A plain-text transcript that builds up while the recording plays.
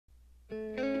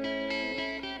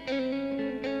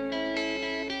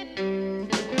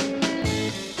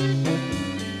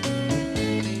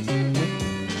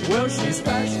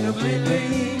fashionably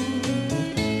lean,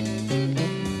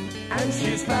 and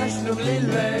she's fashionably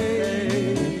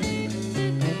late.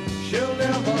 She'll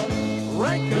never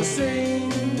rank a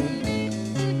scene,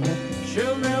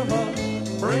 she'll never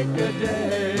break a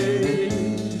day.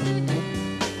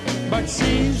 But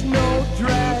she's no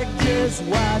drag, just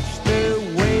watch the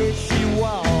way she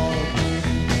walks.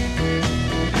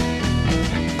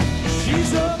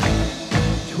 She's a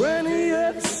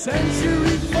 20th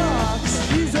century fox.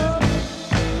 She's a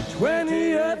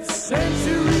 20th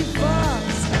century fox.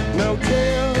 No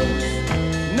tears,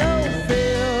 no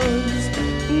fears,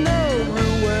 no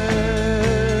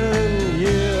ruin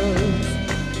years,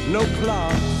 no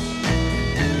clocks.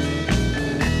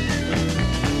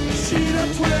 She's a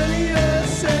 20th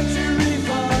century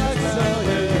fox. Oh,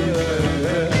 yeah.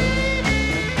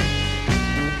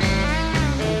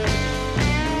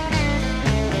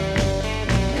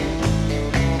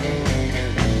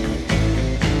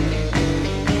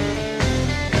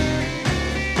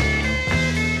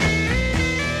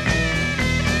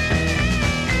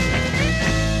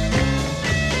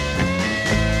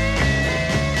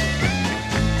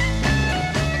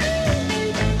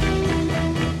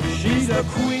 She's the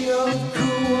queen of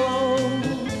cool,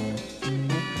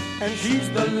 and she's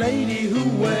the lady who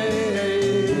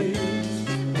waits.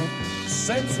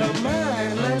 Sense of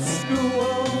mind, let's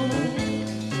school.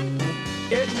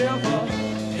 It never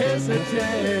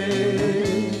hesitates.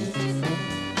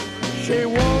 She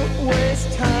won't waste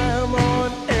time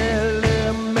on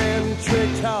elementary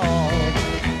talk,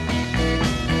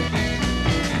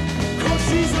 'cause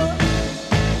she's a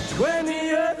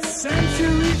 20th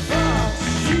century fox.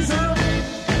 She's a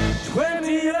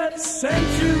 20th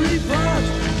century fox.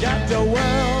 Got the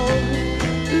world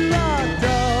locked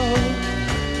up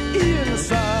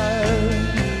inside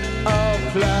a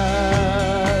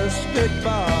plastic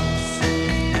box.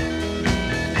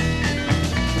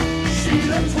 She's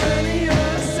a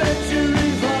 20th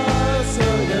century fox.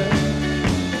 Oh yeah.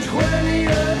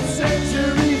 20th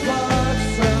century fox.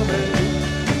 Oh yeah.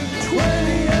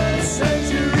 20th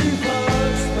century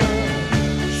fox.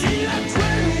 She's a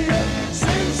 20th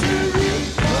century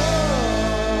fox.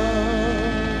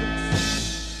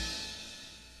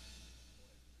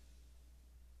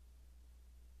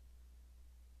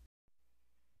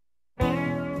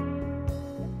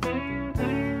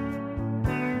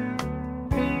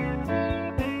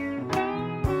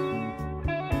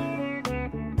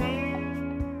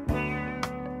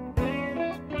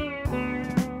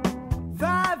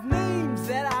 Five names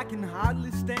that I can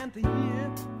hardly stand to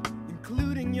hear,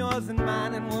 including yours and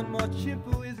mine and one more chip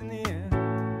who isn't here.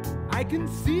 I can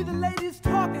see the ladies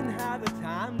talking how the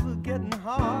times are getting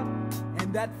hard,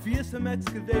 and that fearsome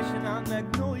excavation on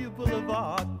Magnolia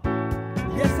Boulevard.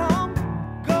 Yes, I'm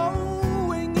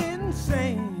going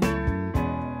insane,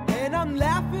 and I'm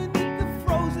laughing at the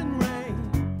frozen rain.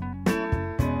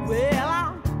 Well,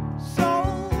 I'm so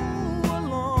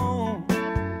alone.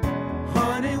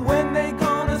 Honey, when they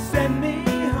gonna send me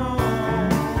home?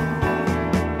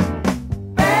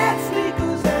 Bad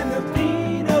sneakers and a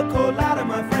pina colada,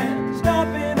 my friend,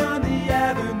 stopping on the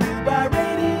avenue by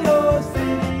Radio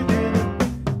City with a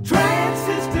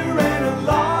transistor and a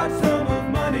large sum of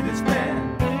money to spend.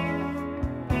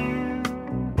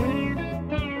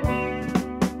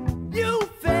 You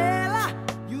fella,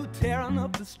 you tearing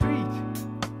up the street.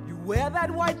 You wear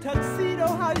that white tuxedo,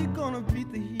 how you gonna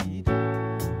beat the heat?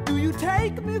 Do you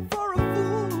take me for a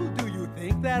fool? Do you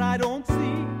think that I don't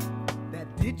see that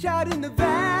ditch out in the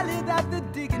valley that they're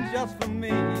digging just for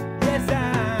me? Yes,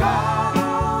 I'm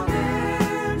gone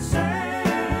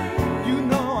insane. You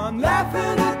know I'm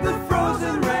laughing at the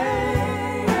frozen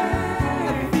rain.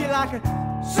 I feel like a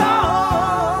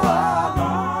song.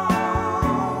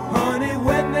 Honey,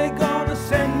 when they gonna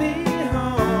send me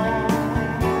home?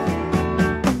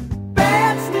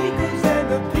 Bad sneakers and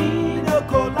a pina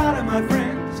colada, my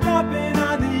friend, stopping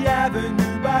on the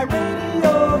avenue by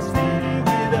Radio City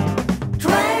with a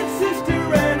transistor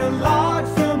and a large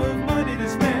sum of money to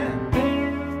spend.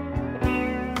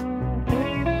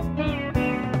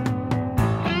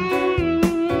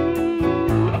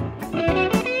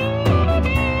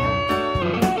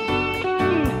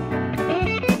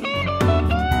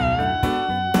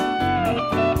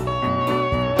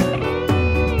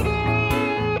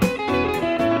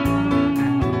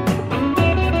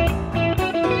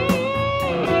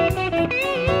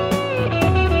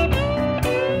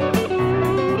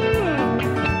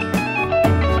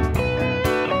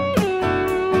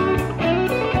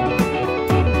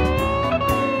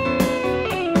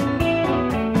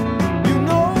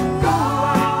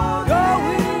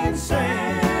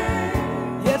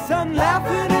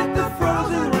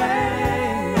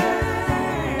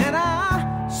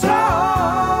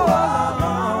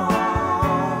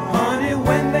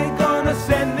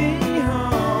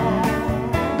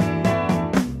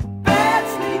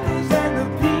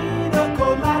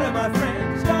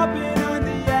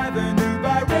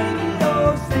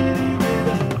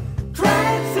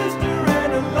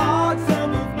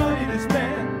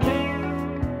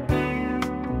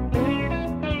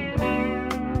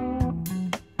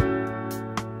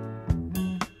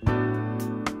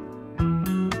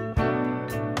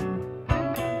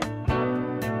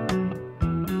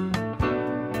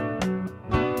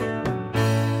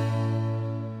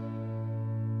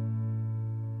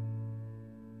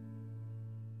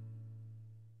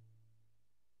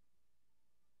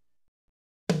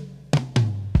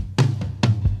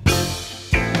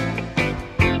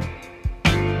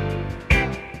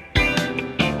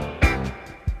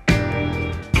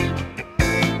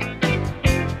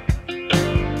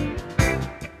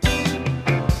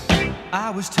 I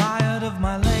was tired of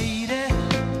my lady.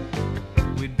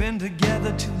 We'd been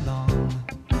together too long,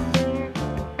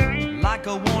 like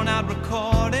a worn-out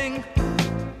recording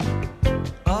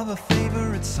of a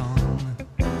favorite song.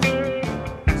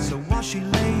 So while she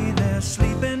lay there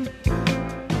sleeping,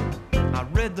 I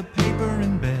read the paper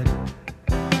in bed,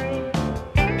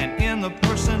 and in the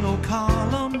personal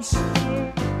columns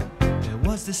there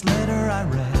was this letter I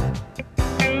read.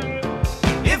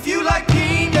 If you like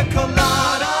pina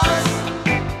coladas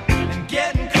and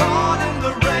getting caught in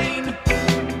the rain,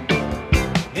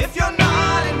 if you're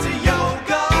not into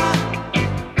yoga,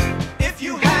 if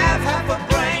you have half a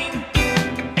brain,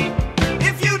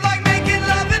 if you like making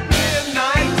love at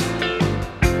midnight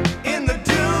in the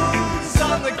dunes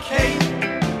on the Cape,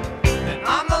 then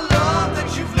I'm the love that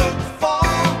you've looked for.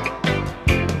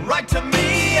 Write to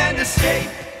me and escape.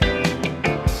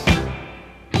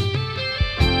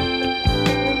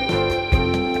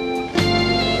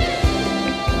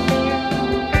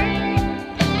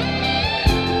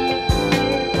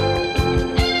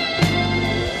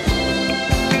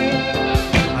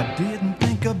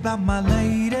 About my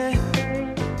lady,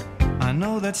 I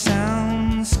know that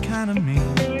sounds kinda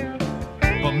mean,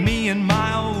 but me and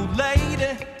my old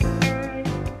lady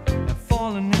have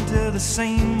fallen into the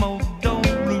same old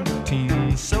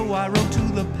routine. So I wrote to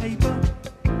the paper,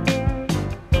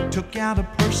 took out a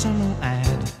personal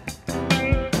ad,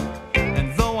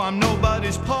 and though I'm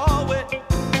nobody's poet,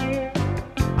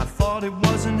 I thought it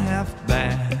wasn't half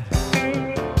bad.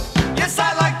 Yes,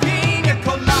 I like pina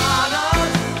coladas,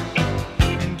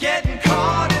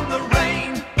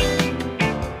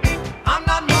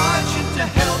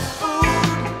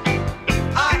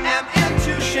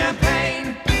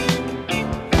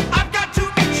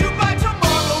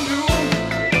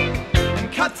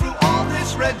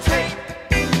 red tape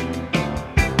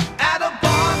at a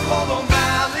bar called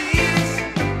O'Malley's,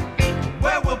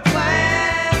 where we'll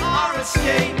plan our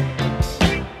escape.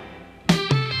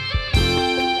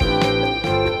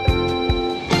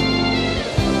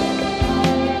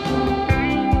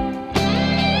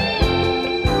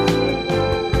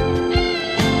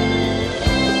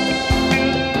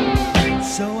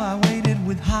 So I waited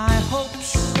with high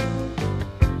hopes,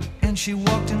 and she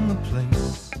walked in the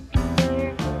place.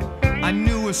 I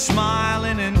knew her smile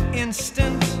in an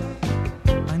instant,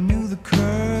 I knew the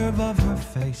curve of her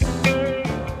face.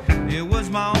 It was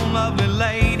my own lovely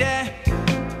lady,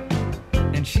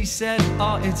 and she said,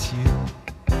 oh, it's you.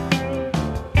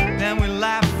 Then we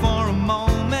laughed for a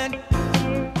moment,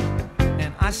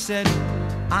 and I said,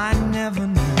 I never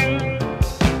knew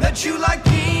that you like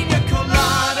pina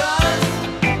coladas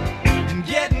and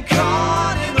getting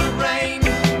caught in the rain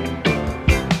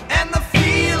and the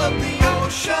feel of the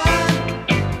ocean,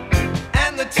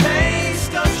 the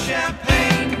taste of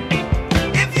champagne.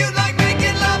 If you like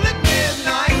making love at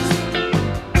midnight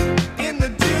in the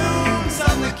dunes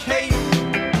on the Cape,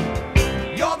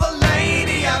 you're the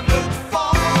lady I've looked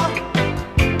for.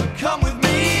 Come with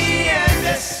me and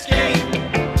escape.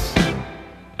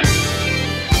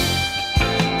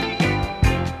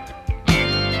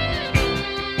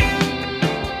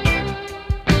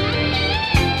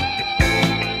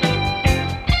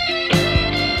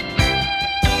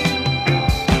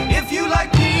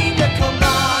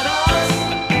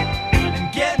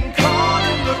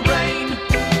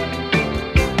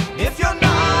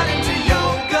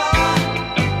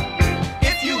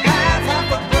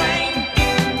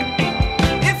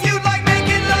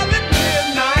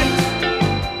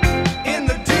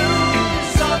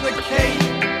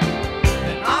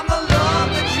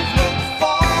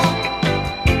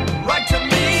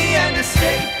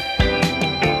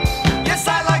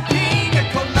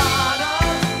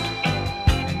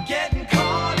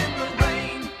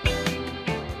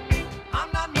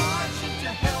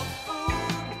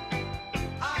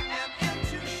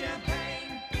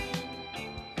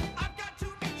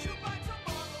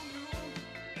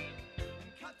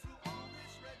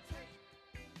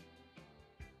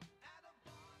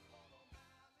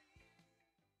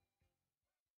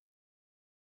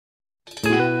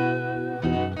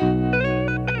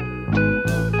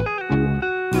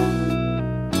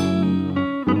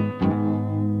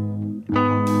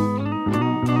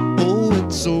 Oh,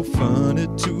 it's so funny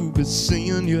to be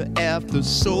seeing you after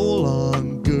so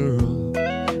long, girl.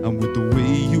 And with the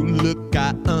way you look,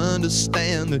 I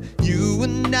understand that you were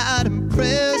not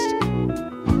impressed.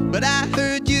 But I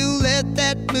heard you let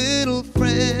that little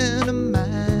friend of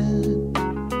mine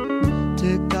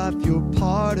take off your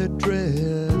party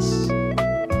dress.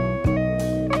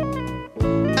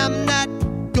 I'm not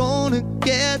gonna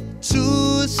get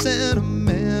too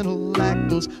sentimental like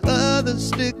those other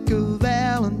sticker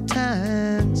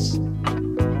valentines.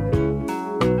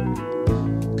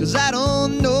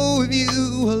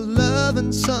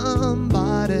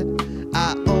 somebody,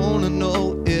 I only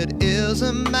know it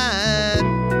isn't mine.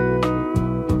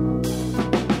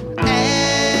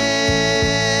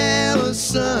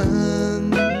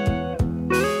 Allison,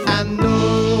 I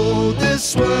know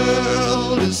this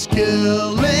world is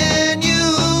killing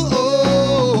you.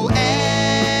 Oh,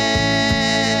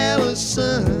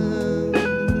 Allison,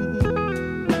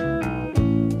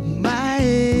 my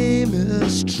aim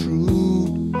is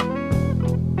true.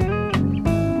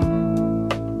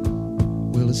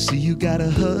 Well, I see you got a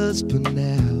husband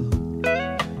now.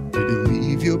 Did you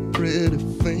leave your pretty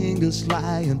fingers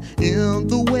lying in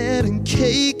the wedding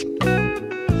cake?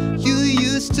 You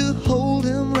used to hold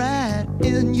him right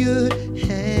in your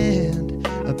hand.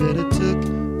 I bet it took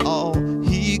all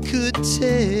he could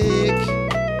take.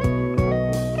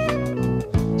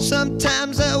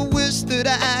 Sometimes I wish that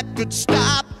I could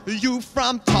stop you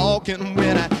from talking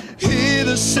when I hear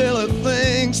the silly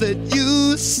things that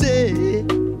you say.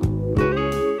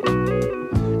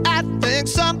 I think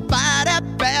somebody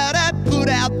better put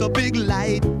out the big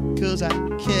light, 'cause I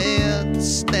can't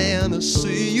stand to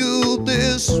see you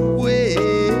this way.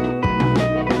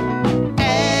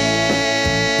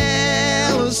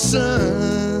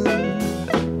 Allison,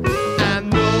 I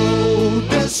know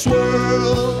this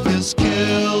world is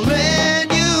killing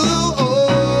you.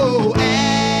 Oh,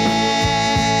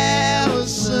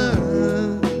 Allison,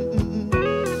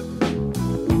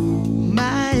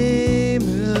 my aim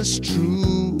is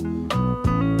true.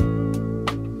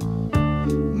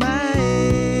 My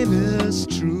aim is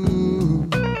true.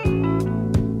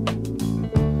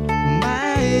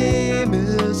 My aim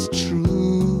is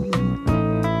true.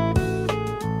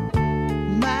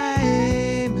 My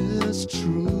aim is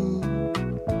true.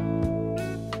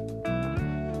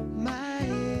 My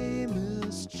aim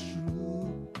is true.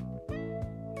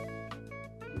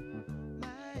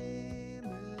 My aim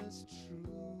is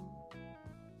true.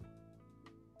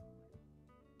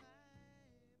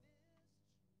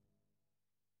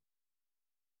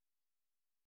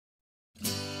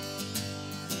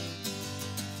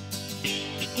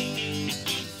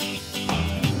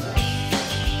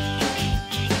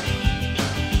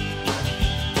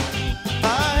 I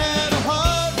had a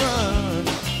hard run,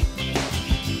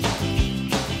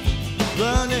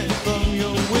 running from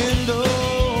your window.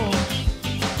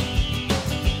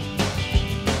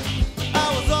 I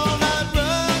was all night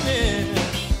running.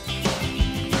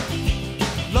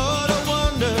 Lord, I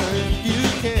wonder if you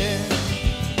care.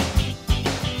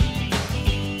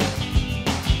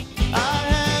 I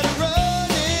had a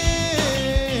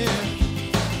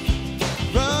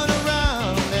run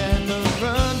around and a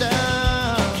run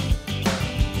down.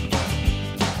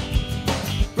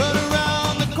 Run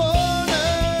around the corner.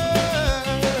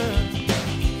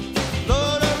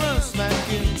 Lord, I run smack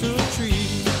into a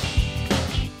tree.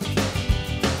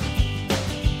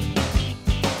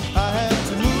 I had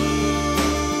to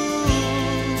move,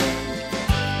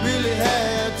 really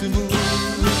had to move.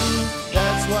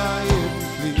 That's why, if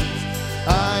you please,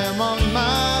 I am on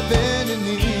my bending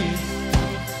knees.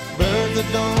 Bertha,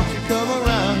 don't you come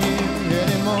around here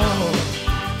anymore.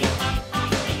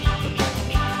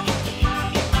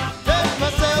 Left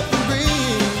myself and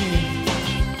breathe.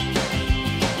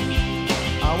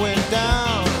 I went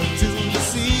down to the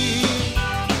sea,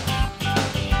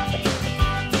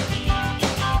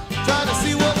 trying to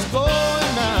see what's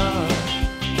going on.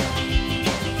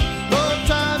 Lord,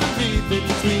 trying to read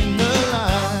between the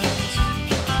lines.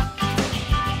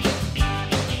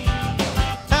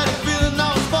 Had a feeling I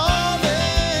was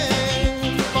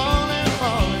falling, falling,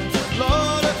 falling.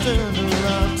 Lord, I turned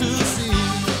around to see.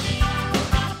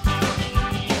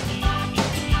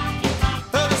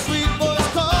 Heard a sweet voice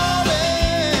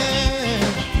calling.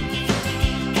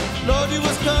 Lord, you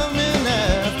was coming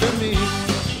after me.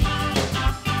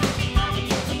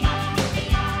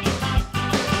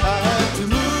 I had to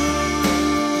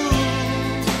move,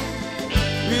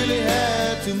 really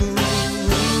had to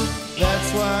move. That's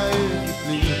why, if you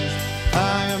please, I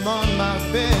am on my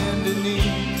bended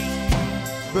knees.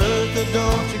 Bertha,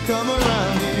 don't you come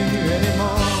around here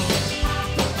anymore.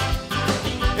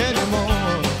 Anymore.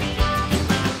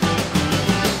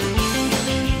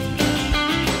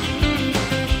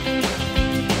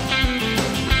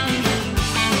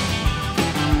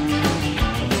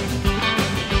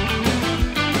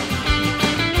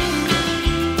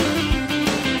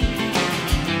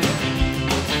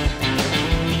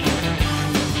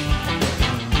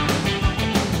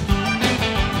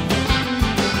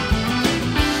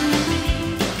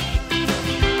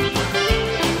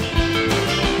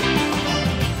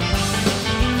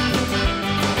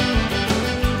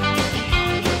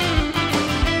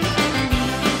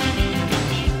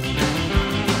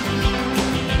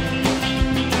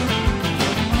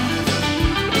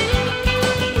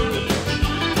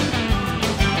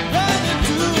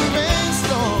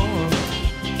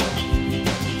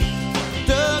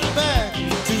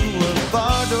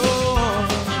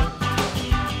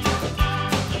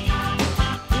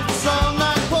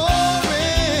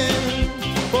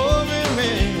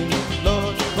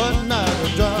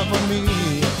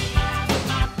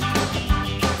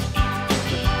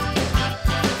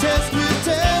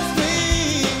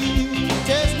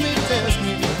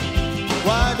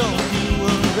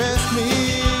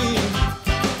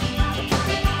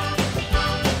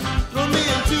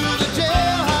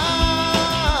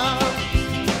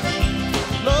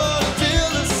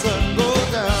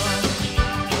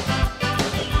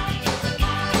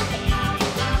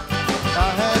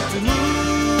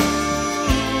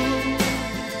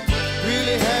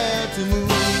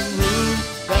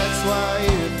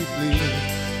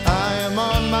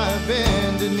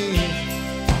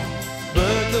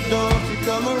 don't you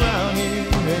come around here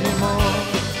anymore.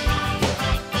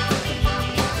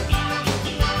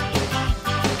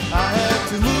 I had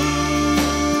to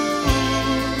move,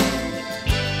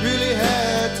 really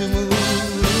had to move.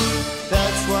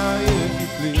 That's why, if you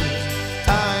please,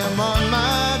 I am on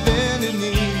my bended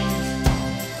knees.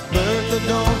 Bertha,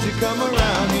 don't you come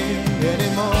around here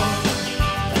anymore.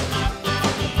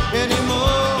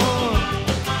 Anymore,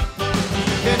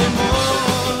 anymore,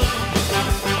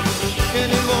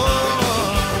 anymore.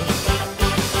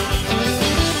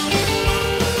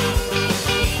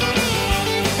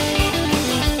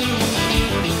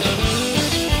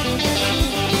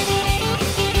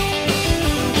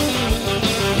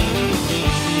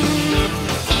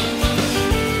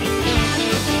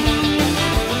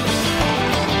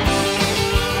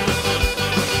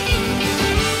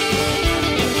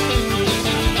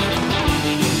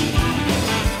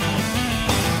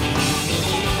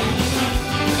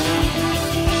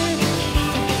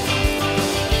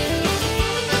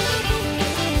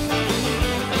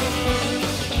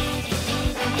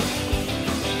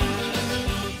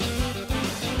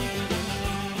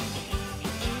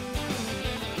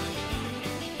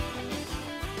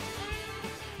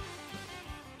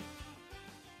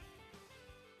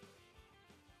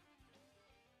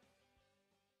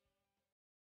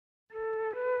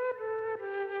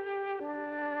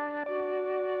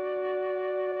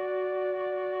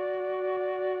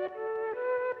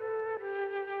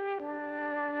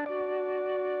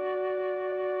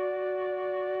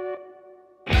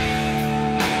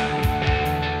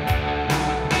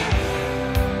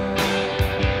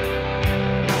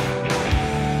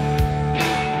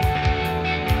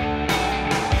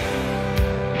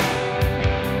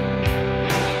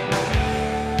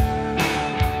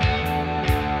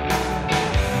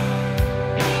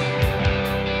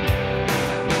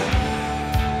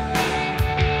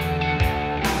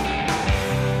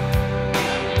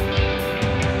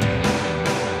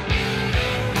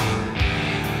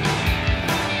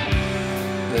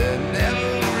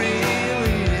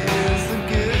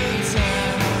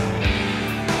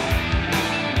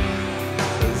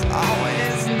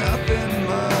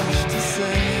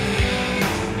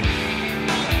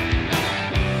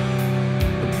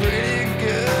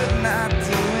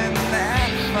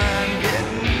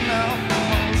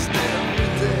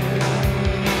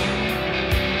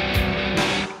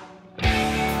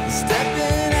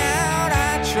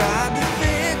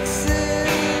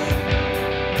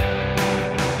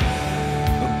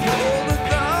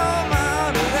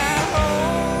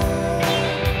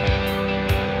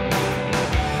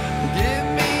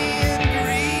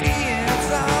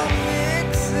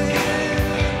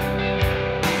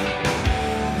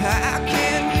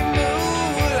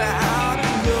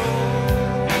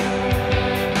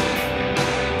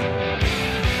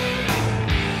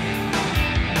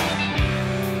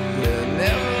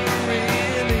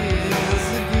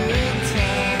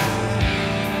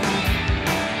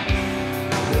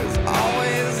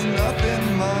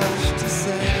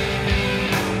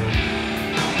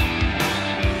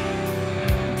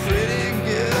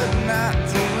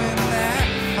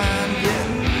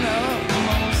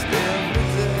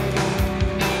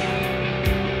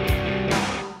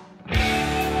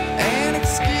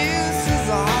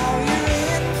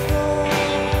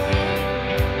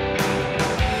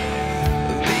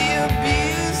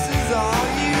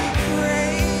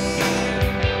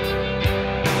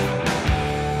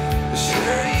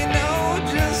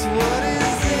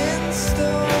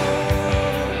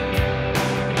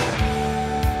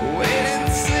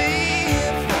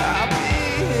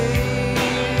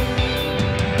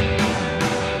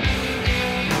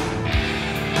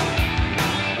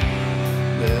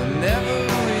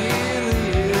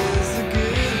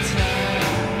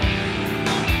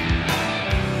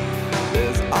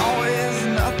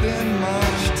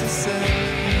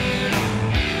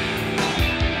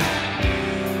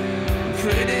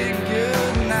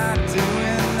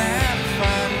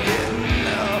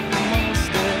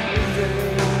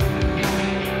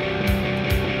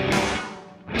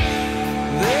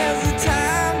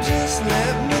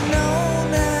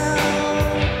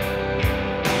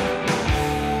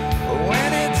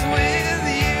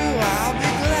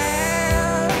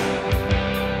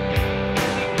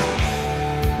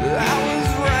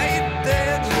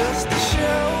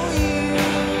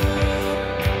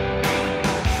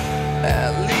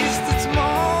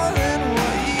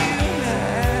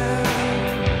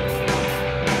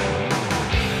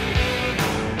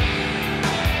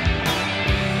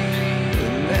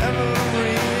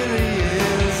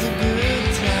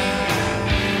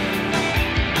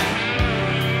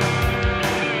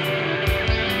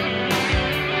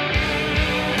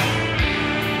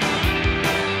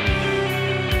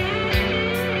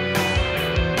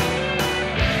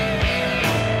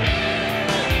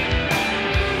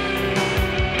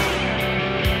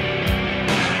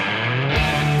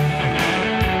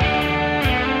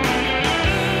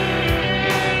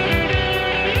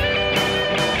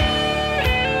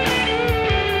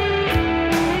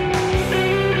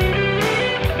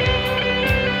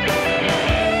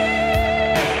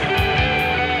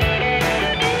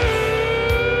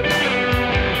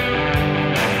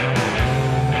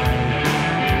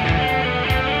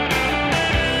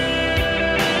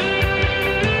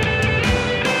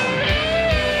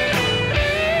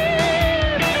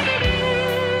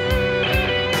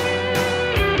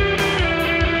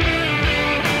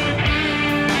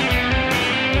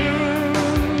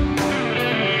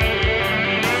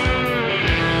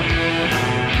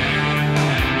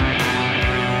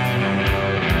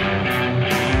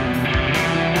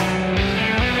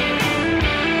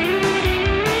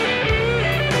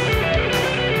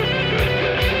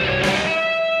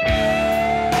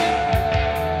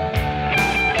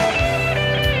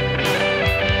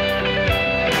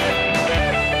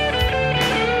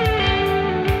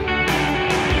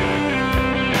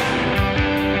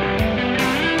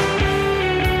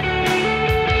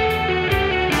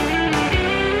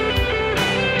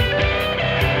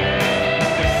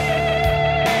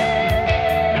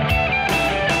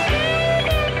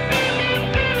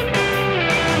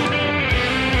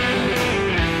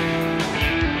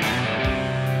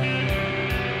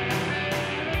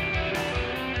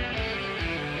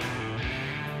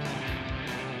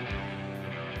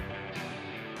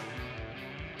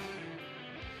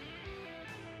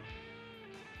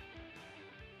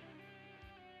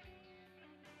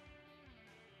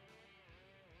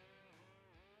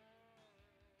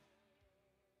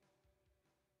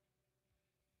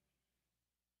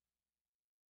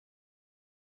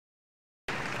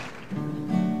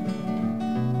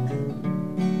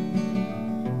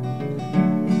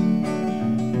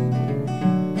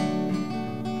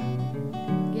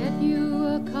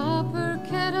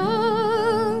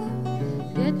 kettle,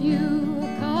 get you a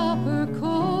copper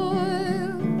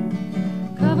coil,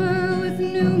 cover with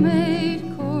new-made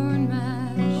corn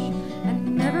mash,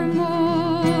 and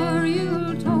nevermore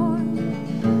you'll toil.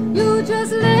 You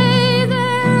just lay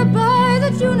there by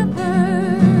the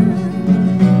juniper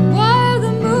while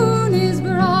the moon is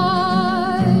bright.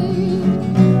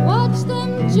 Watch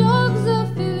them jugs a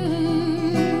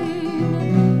filling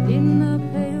in the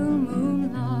pale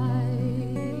moonlight.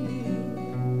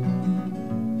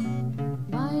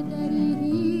 My daddy,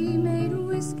 he made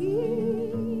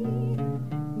whiskey,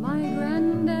 my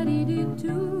granddaddy did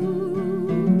too.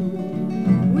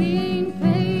 We ain't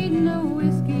paid no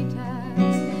whiskey tax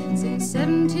since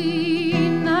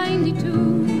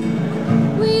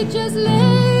 1792. We just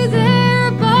lay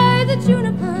there by the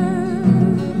juniper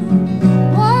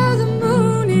while the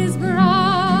moon is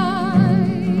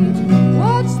bright.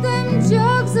 Watch them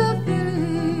jugs a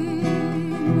filling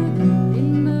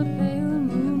in the pale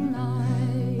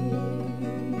moonlight.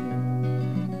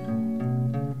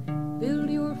 Build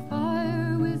your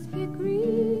fire with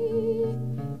hickory,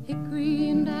 hickory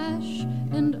and ash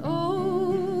and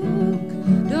oak.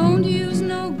 Don't use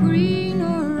no green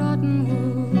or rotten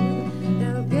wood,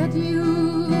 they'll get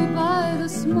you by the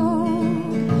smoke.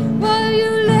 While you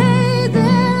lay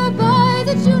there by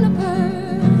the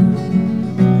juniper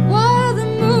while the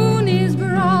moon is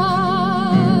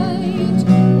bright,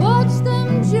 watch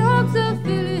them jugs a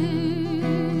filling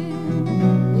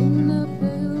in the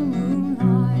pale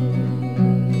moonlight.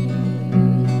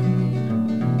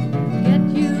 Get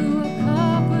you a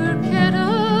copper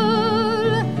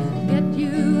kettle, get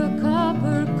you a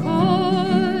copper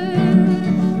coil,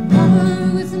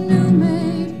 cover with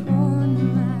new-made corn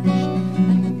mash,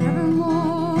 and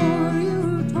nevermore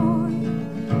you'll toil.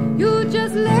 You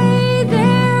just lay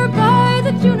there by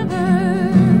the juniper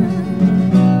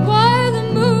while the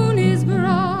moon is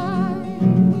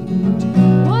bright.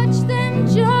 Watch them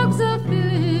jugs a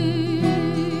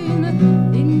filling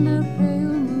in the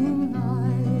pale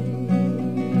moonlight,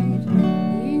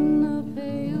 in the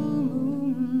pale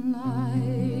moonlight.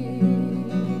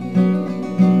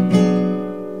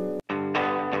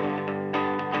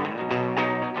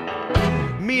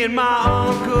 Me and my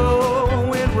uncle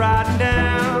went riding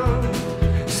down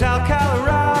South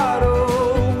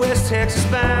Colorado, West Texas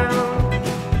bound.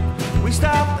 We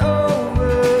stopped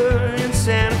over in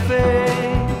Santa Fe,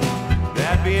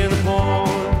 that being the point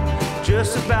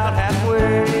just about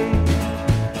halfway.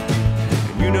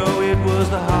 And you know it was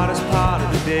the hottest part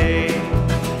of the day.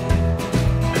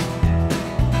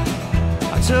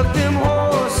 I took them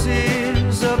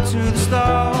horses up to the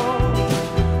stall,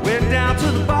 went down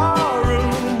to the bar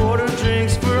room, ordered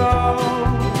drinks for all.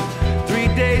 3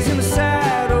 days in the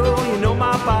saddle, you know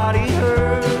my body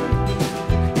hurt.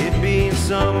 It being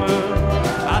summer,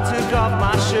 I took off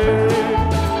my shirt,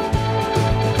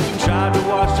 tried to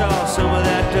wash off some of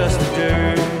that dust and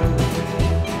dirt.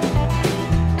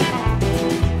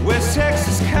 West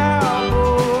Texas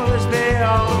cowboys, they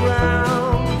all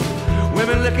around,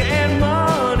 women, liquor and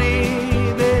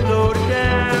money, they loaded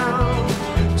down.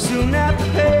 Soon after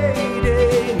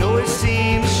payday, no it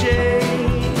seemed a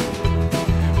shame,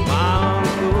 my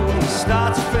uncle he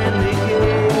starts a friendly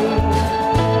game,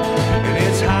 and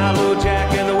it's high-low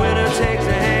jack and the winner takes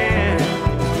a hand.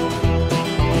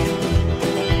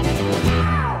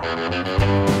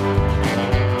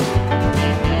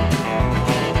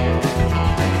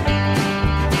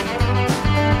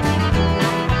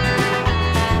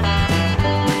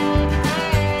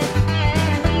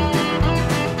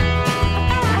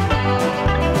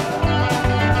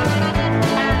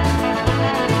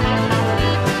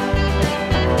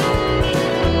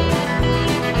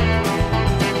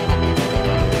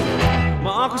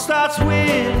 My uncle starts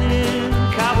winning,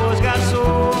 cowboys got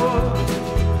sore.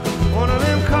 One of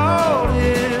them called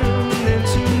him, and then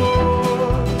 2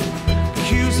 more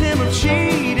accused him of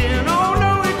cheating. Oh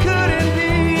no, it couldn't be.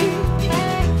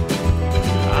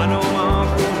 I know my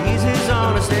uncle, he's as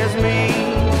honest as me,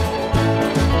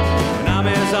 and I'm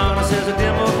as honest as a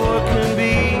demo boy can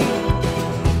be.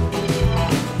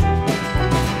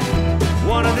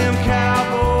 One of them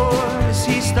cowboys,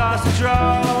 he starts to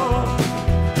draw.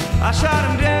 I shot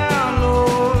him down,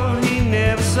 Lord, he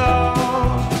never saw.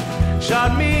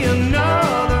 Shot me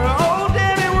another, oh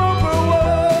Danny Roper,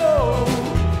 whoa.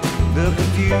 The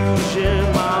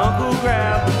confusion, my uncle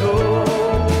grabbed the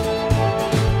gold.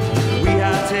 We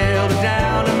hightailed it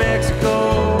down to Mexico.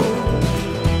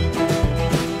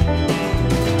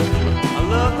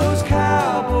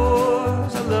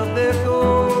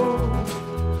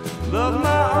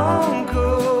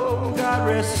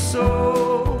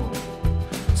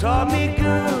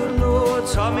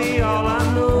 taught me all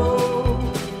I know.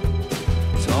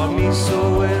 Taught me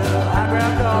so well, I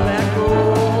grabbed all that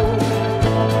gold.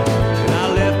 And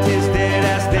I left his dead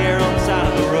ass there on the side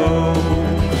of the road.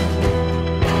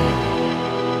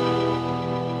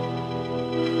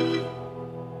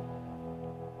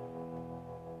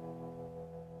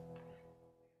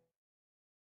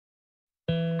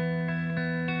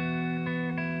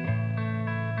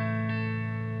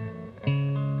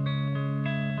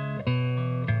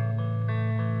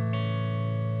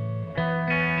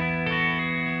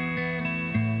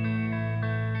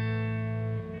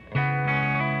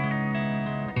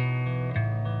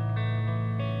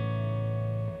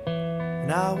 When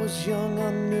I was young,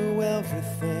 I knew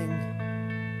everything.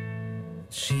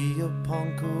 She, a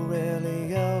punk who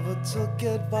rarely ever took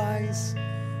advice.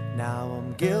 Now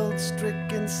I'm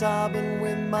guilt-stricken, sobbing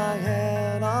with my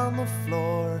head on the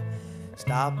floor,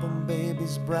 stopping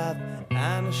baby's breath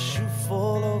and a shoe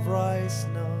full of rice.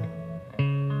 No,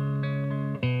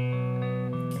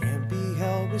 can't be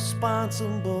held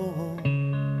responsible,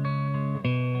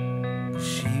 'cause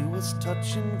she was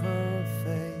touching her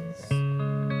face.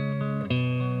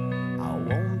 I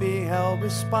won't be held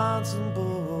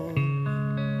responsible.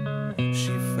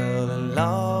 She fell in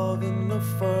love in the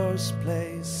first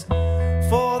place.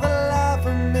 For the life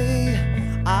of me,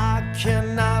 I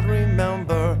cannot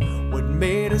remember what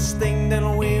made us think that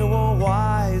we were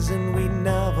wise and we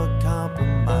never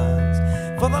compromised.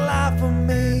 For the life of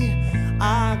me,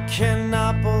 I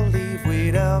cannot believe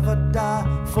we'd ever die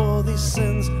for these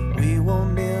sins. We were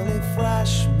merely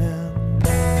freshmen.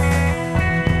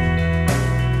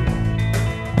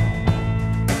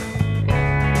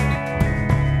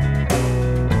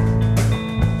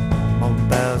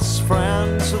 Best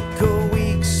friend took a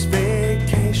week's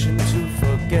vacation to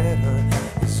forget her.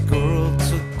 His girl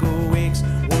took a week's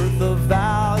worth of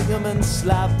Valium and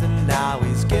slapped, and now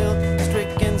he's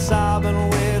guilt-stricken, sobbing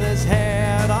with his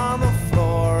head on the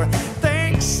floor.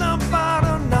 Thinks about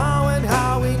her now and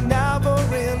how he never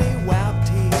really wept,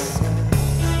 he said.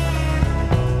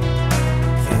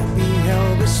 Can't be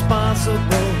held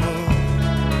responsible,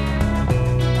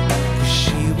 'cause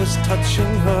she was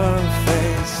touching her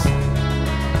face.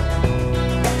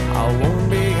 I won't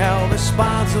be held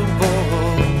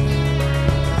responsible.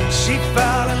 She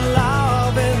fell in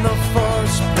love in the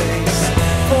first place.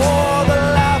 For the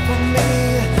life of me,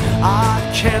 I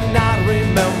cannot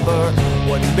remember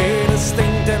what made us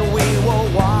think that we were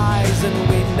wise and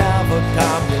we never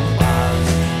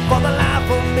compromised. For the life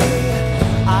of me,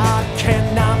 I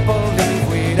cannot believe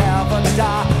we'd ever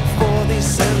die for these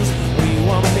sins. We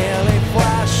were merely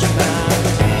freshmen.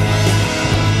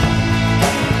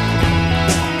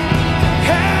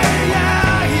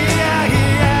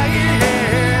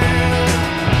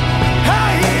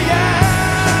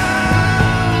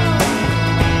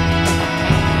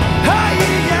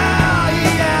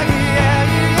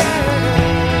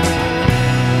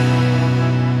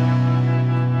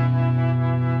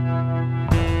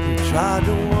 Tried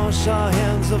to wash our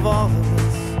hands of all of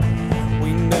this.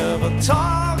 We never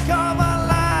talk of our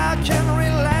lack in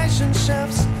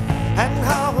relationships and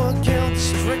how we're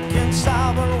guilt-stricken,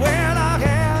 sobbing with our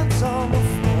hands on the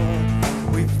floor.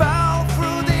 We fell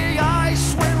through the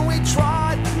ice when we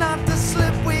tried not to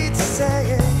slip, we'd say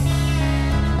it.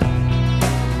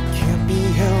 Can't be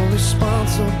held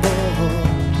responsible,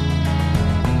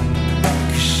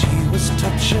 'cause she was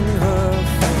touching her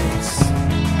face.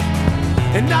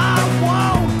 And I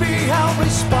won't be held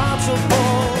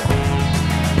responsible.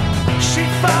 She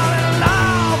fell in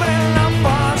love in the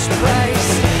first place.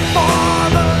 For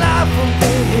the life of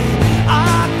me,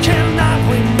 I cannot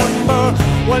remember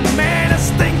what made us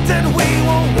think that we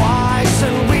were wise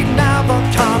and we never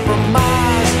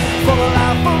compromised. For the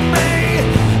life of me,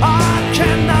 I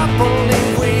cannot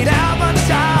believe we'd ever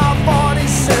die for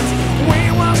these sins. We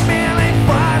were merely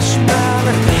freshmen.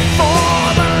 For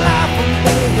the life of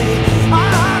me,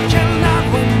 I cannot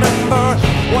remember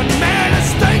what made us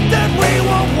think that we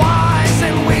were wise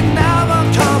and we never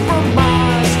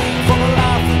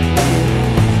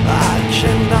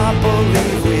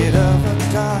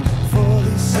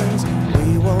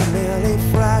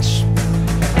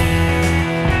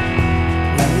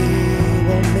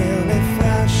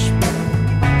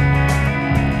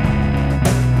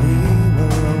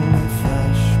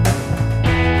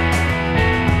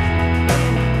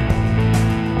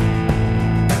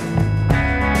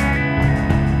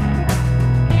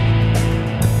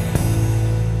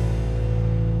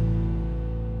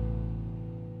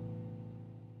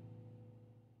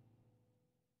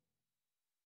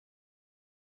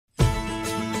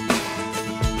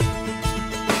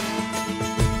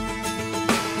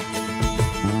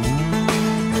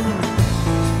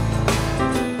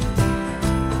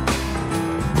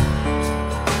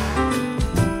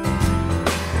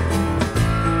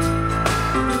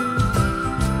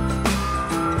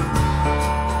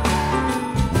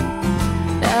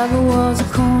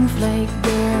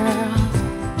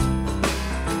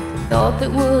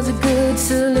that was a good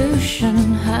solution,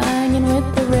 hanging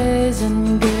with the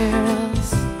raisin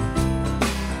girls.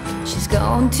 She's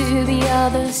gone to the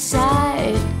other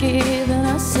side, giving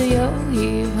us a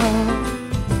yo-yo.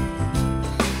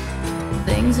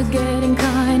 Things are getting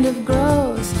kind of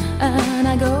gross, and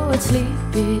I go, it's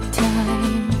sleepy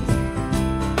time.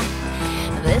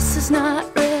 This is not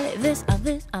really,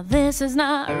 this is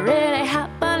not really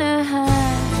happening.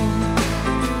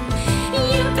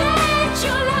 You bet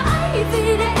your life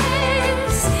it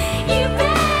is. You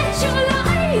bet your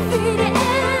life it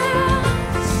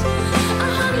is.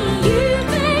 Honey, you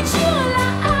bet your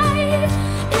life.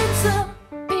 It's a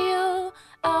peel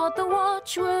out the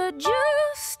watchword,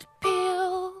 just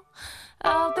peel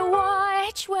out the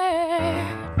watchword.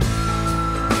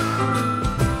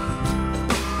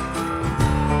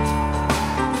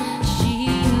 She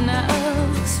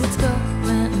knows what's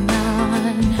going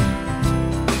on.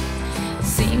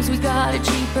 Seems we got a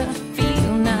cheaper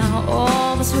feel now.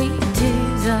 All the sweet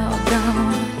teas are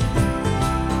gone.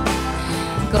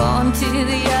 Gone to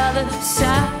the other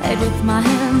side with my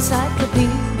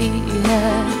encyclopedia.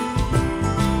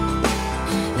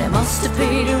 They must have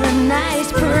paid her a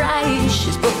nice price.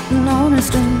 She's putting on a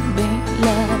string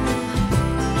love.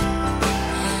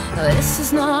 This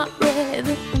is not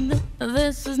really,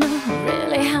 this is not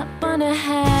really happening.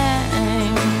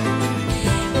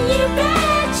 You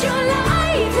bet your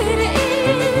life it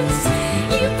is.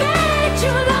 You bet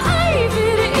your life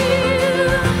it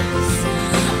is.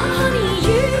 Honey,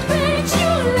 you bet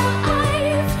your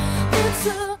life. It's a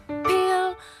peel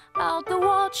out the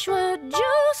watchword,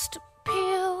 just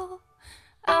peel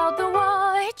out the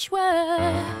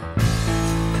watchword.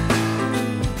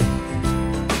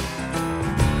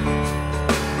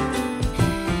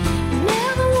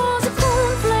 Never was a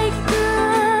cornflake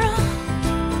girl.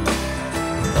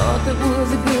 Thought that was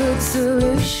a good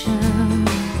solution.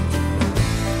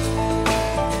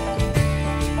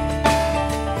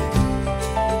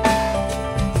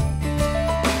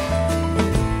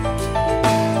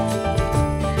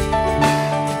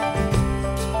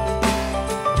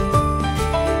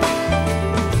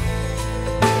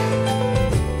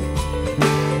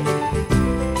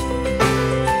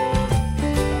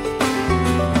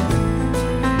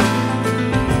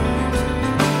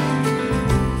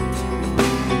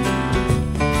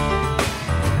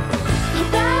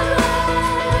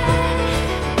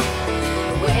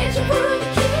 Where'd you put the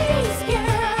keys,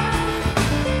 girl?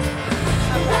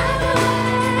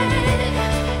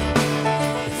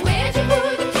 Where'd you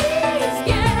put the keys,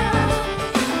 girl?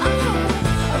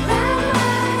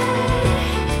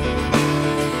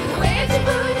 Where'd you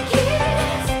put the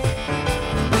keys?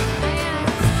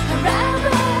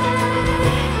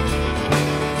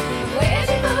 Where'd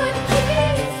you put the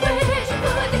keys? Where'd you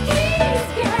put the keys,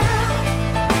 girl?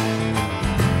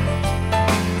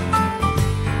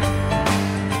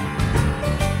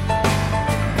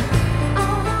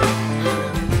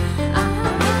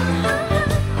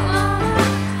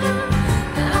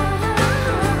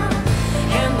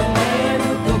 And the man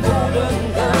with the golden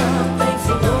gun thinks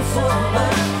he knows so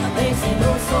much, thinks he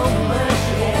knows so much,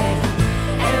 yeah.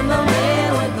 And the man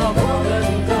with the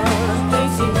golden gun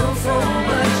thinks he knows so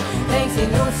much, thinks he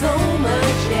knows so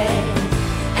much, yeah.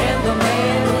 And the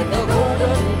man with the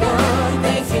golden gun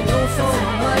thinks he knows so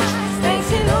much, thinks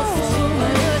he knows so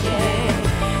much,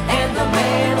 yeah. And the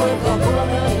man with the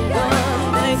golden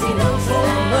gun thinks he knows so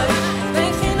much,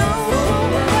 thinks he knows so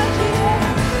much, yeah.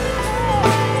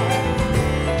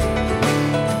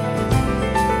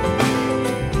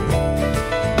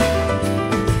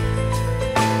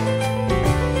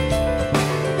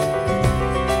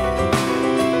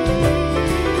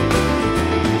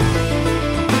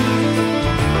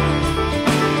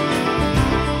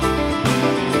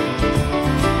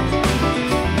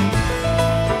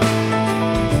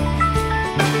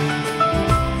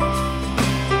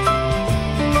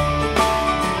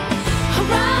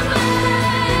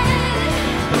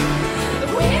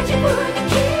 Where'd you put the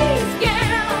keys,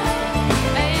 girl?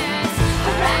 Yes,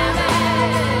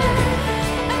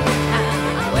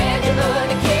 where'd you put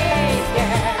the keys,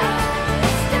 girl?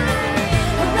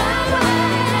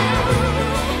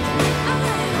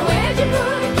 Where'd you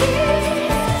put the keys?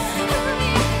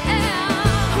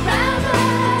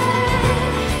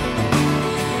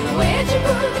 Where'd you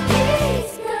put the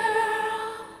keys, girl?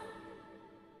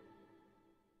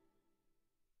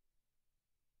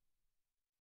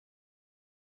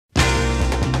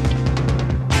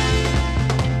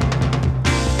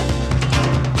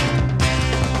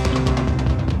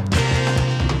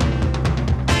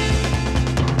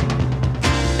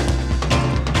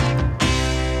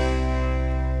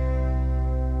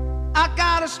 I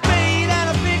got a spade and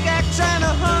a big axe and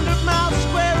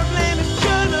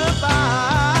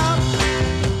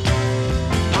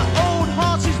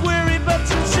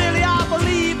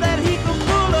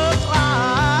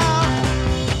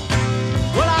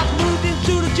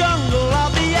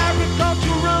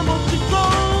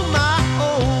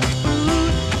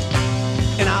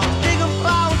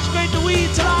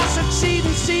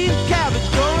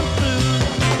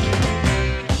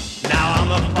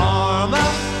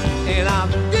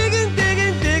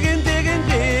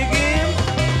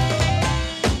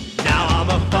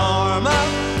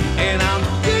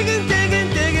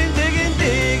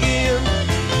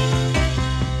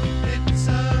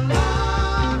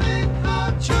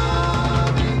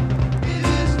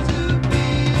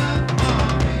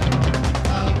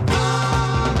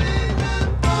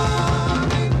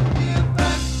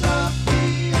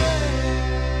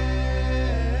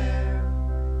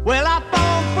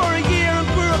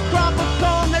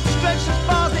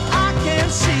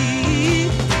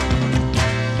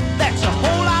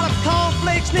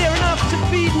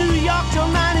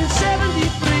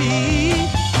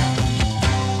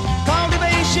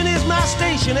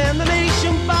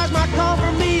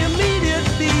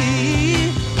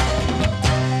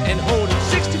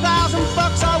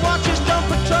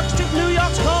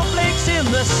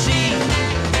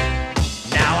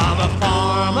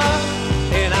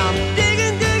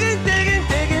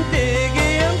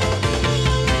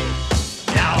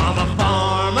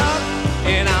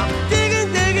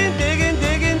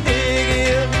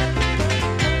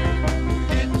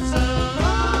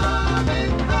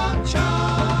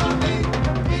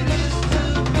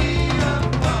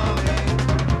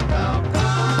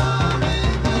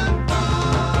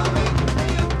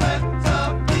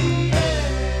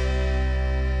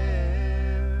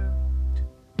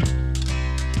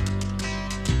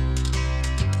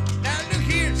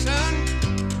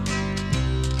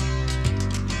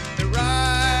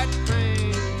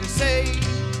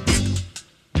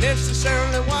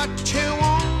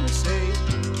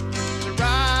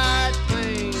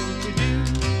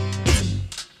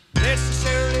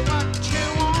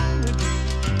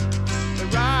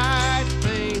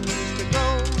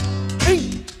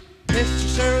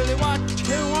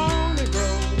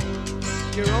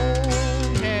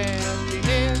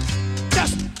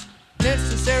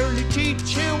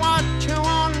teach you what you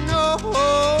want to know.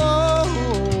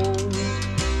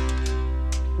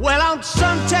 Well, I'm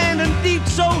suntanned and deep,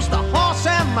 so's the horse,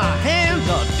 and my hands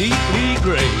are deeply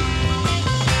gray.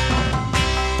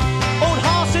 Old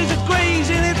horses are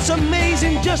grazing, it's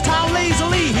amazing just how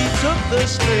lazily he took the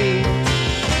stream.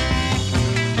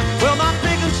 Well, my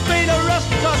pickings fade to rust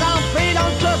because I'm paid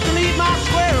on just to leave my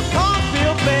square of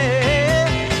cornfield bed.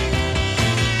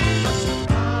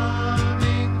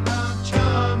 Charming, how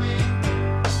charming it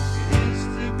is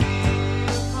to be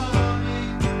a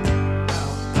farming. How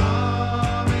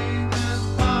farming and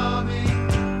farming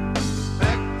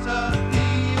back to the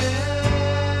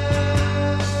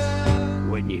end.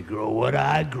 When you grow what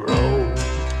I grow.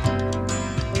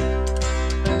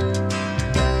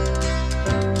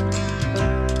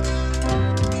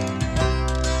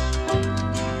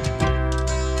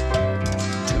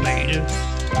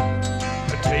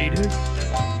 Potatoes,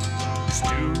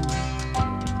 stew,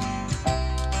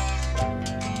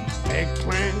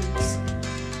 eggplants,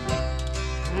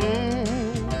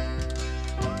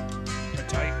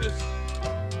 potatoes,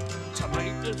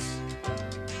 tomatoes.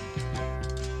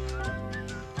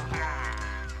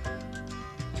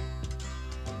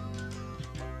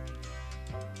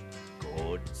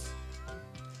 Goods.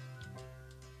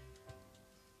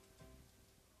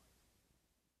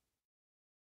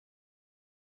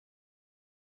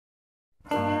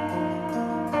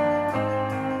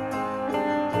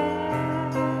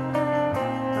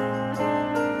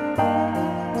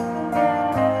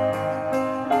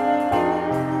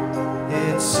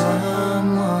 It's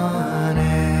someone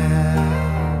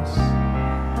else.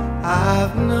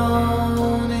 I've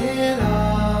known it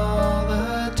all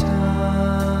the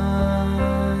time.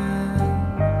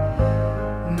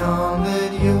 Known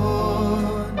that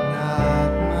you're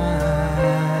not mine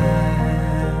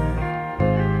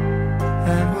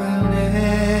and will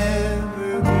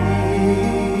never be.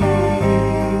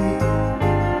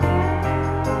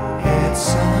 It's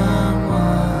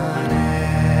someone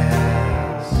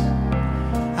else.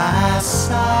 I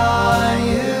saw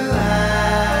you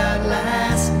out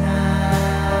last night,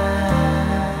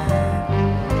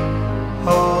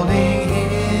 holding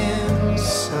him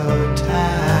so tight,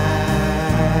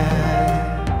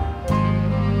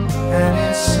 and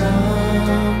it's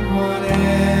someone else.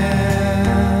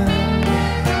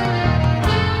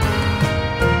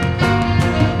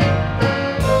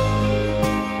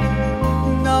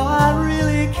 No, I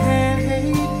really can't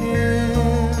hate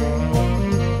him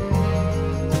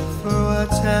for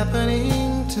what's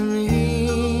happening to me.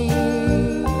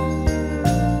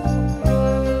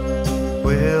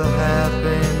 Will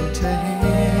happen to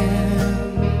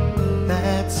him,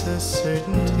 that's a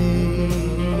certainty.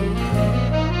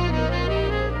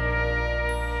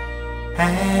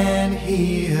 And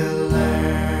he'll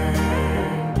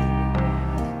learn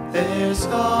there's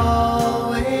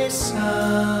always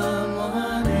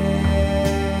someone else,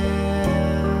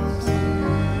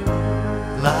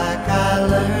 like I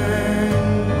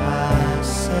learned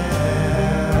myself.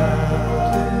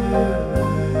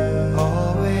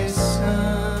 Always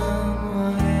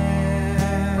someone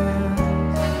else.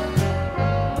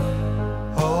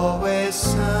 Always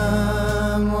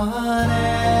someone else.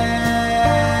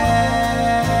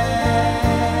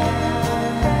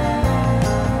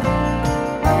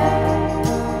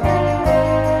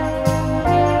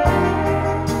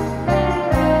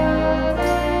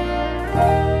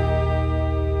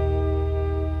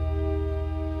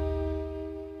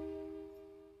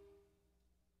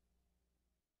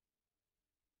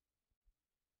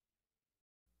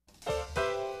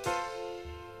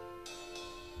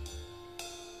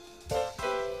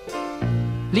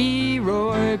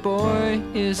 Leroy boy,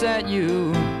 is that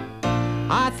you?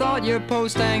 I thought your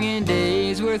post-hanging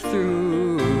days were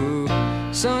through.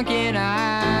 Sunken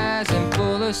eyes and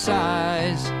full of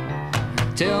sighs,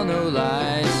 tell no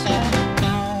lies.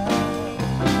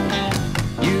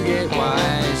 You get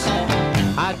wise.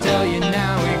 I tell you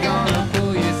now, we're gonna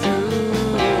pull you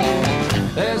through.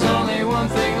 There's only one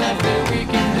thing left that we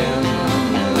can do.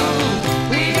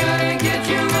 We gotta get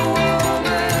you a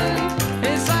woman.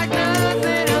 It's like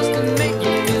nothing else to make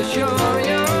you feel sure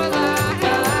you're alive.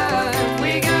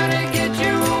 We gotta get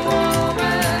you a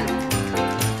woman.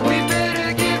 We better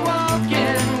get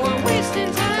walking. We're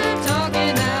wasting time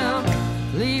talking now.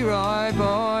 Leroy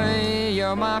boy,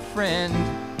 you're my friend.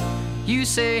 You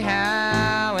say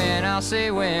how and I'll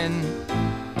say when.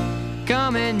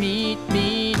 Come and meet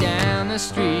me down the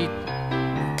street.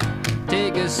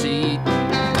 Take a seat.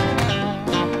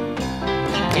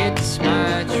 It's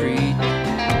my treat.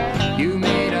 You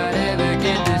may not ever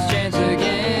get this chance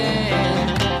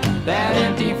again. That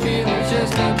empty feeling's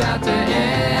just about to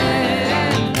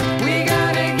end. We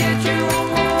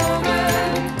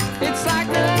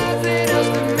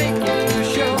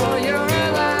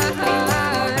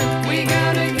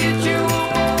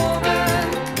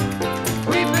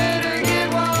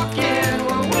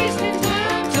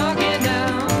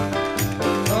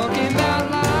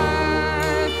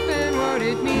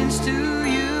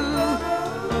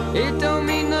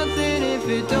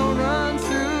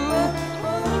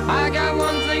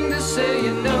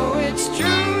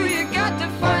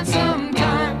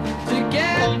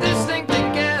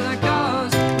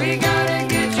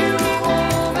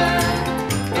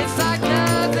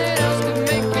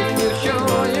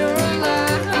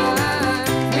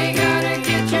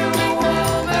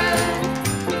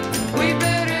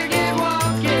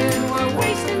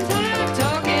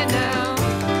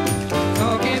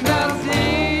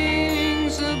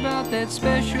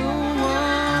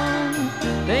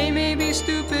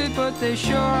they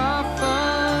sure are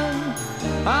fun.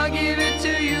 I'll give it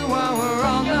to you while we're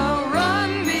on the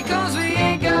run, because we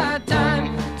ain't got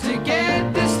time to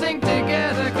get this thing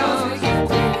together. Cause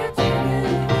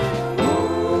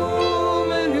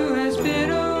woman who has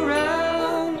been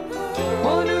around,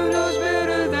 one who knows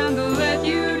better than to let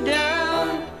you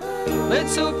down.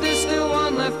 Let's hope there's still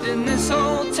one left in this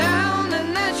whole town,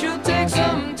 and that she'll take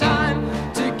some time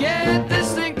to get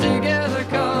this thing together.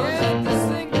 Cause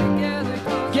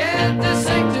get this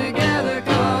thing together,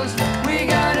 cause we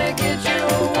gotta get you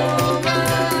a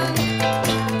woman.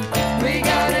 We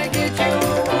gotta get you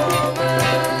a woman.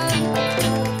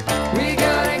 We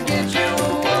gotta get you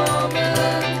a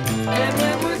woman. And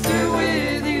when we're through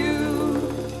with you,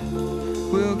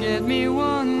 we'll get me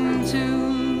one too.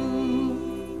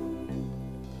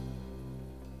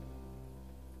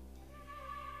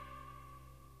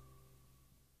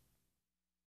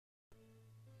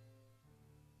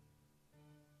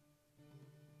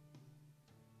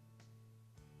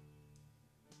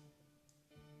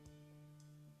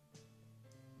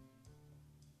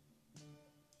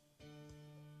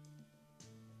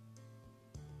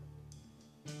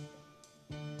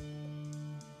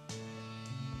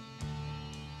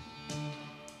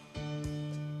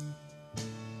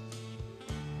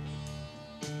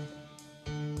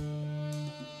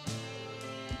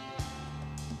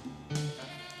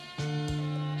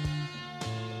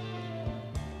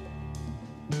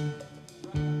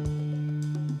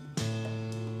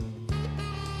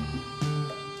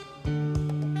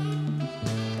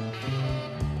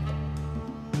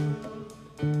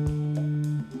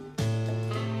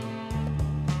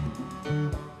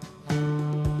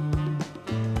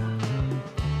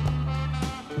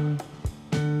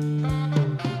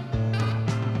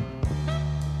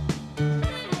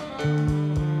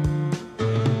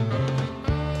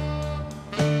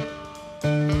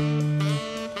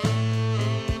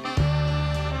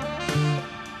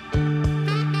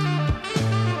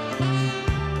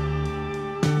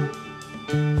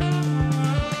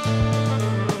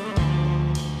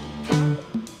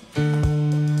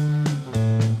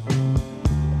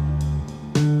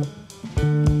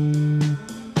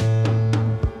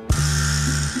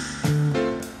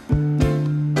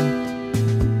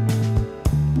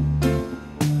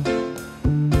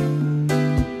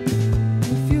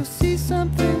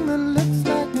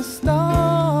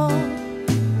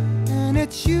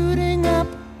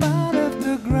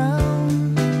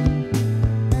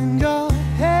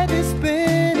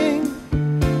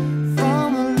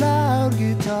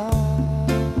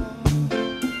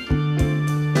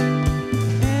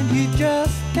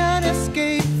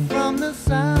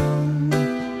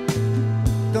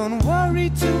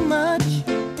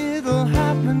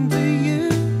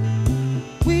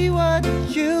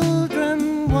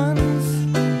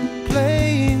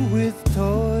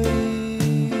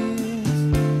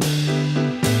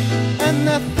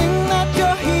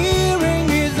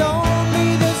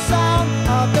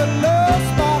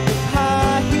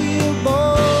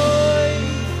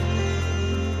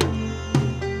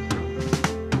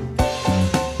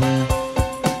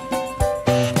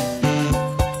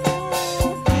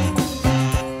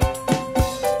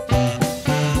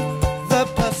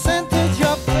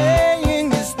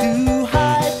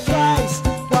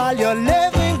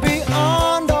 Living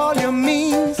beyond all your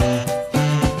means,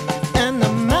 and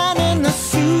the man in the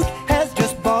suit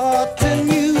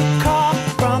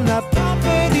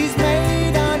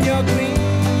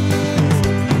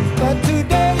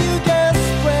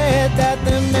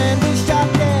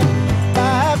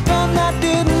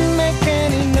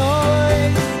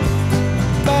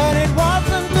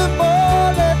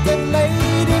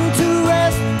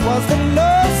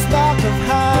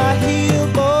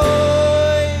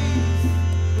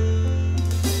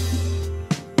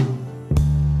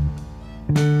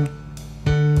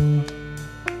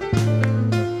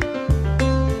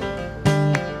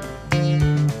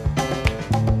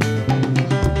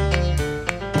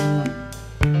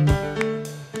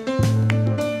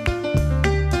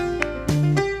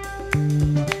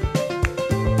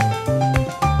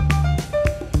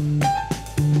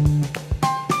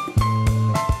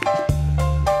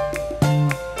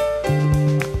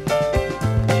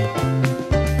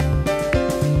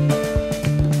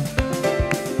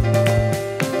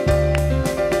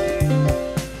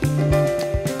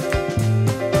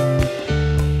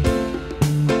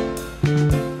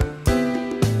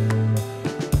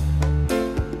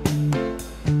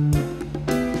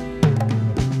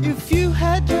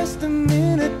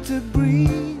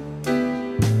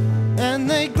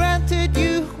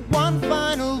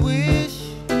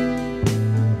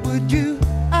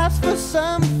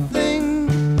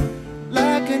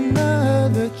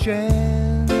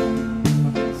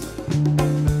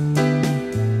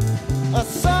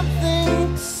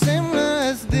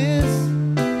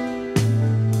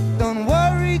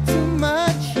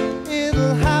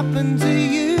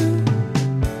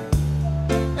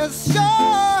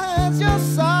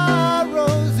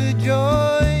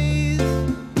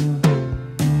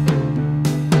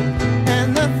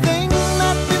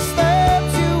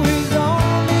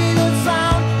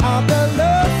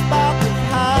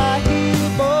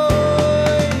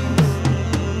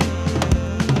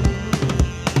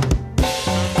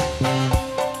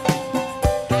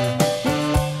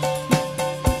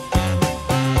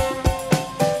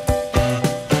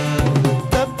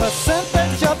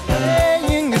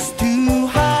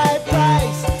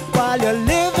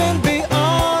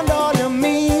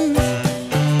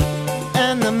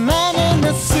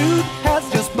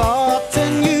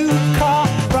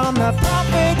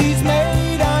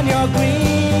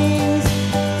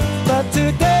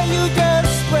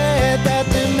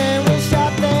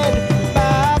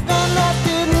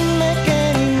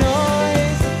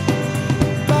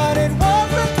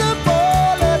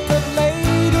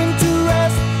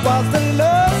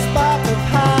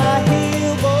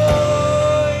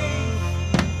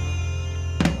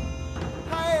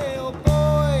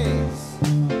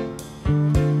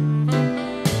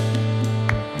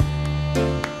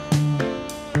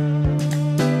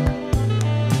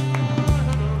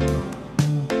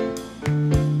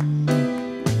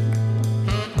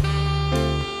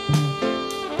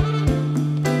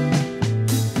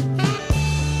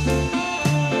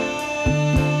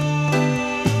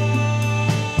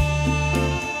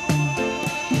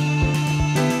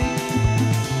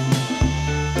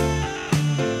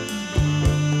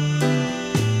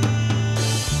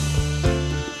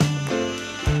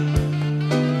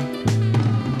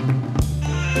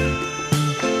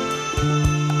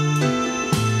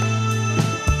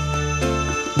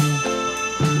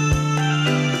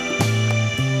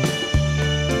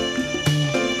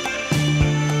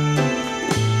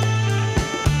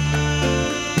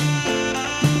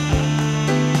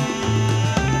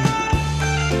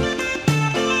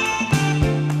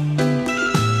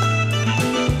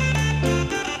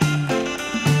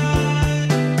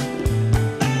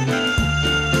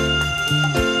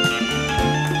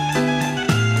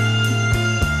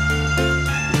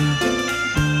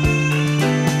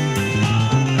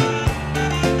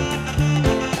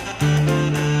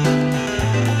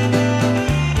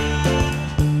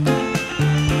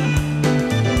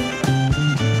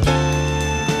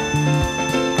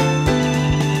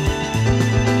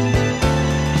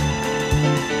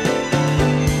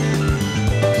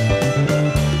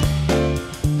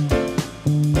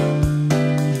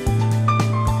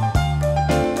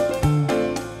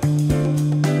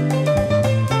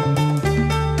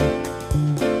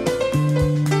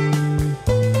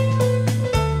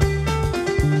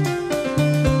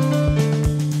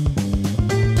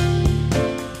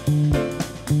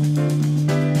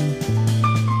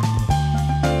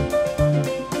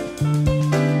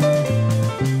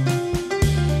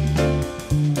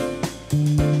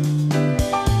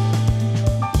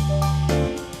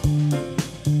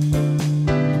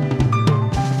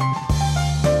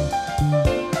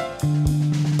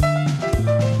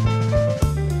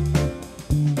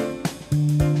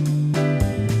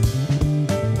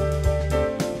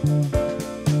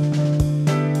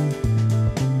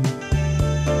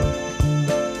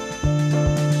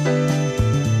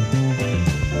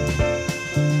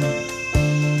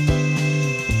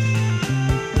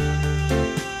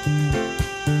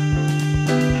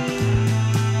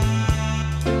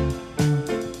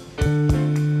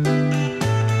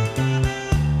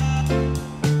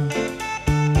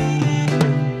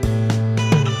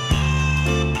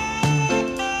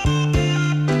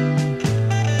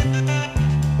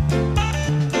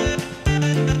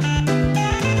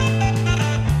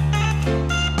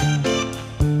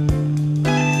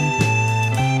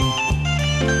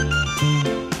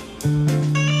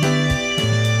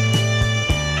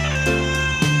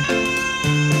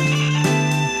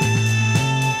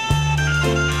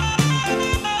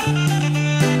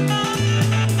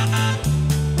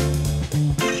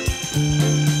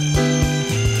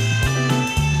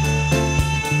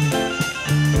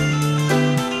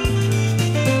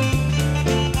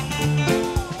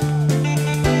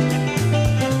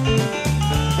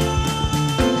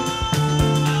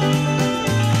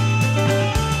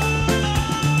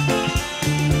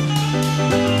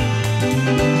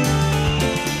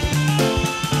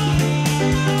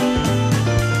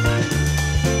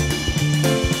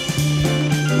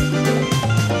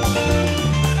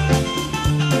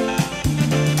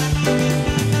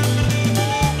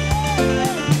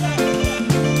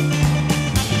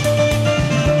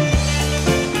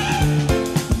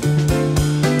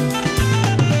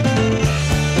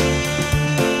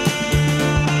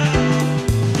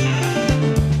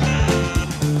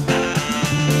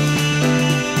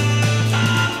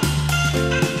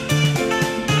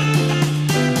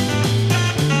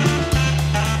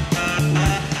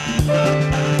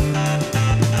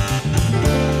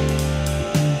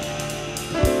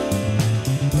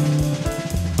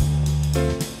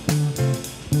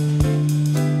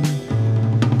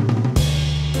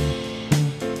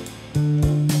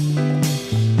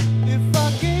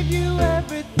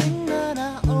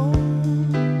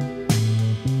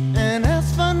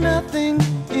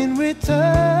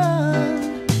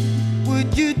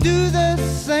do the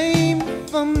same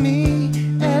for me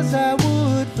as I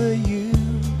would for you.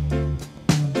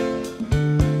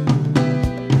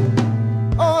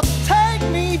 Or take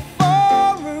me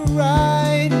for a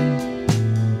ride,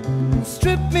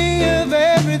 strip me of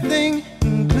everything,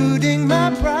 including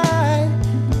my pride.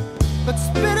 But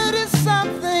spirit is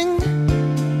something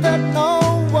that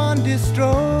no one destroys.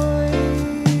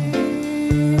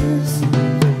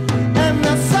 And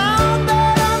the sound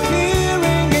that I'm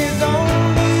hearing is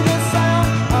only the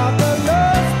sound of the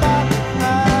love spot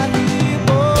I hear,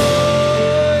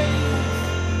 boys.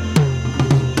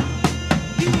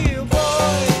 Hear,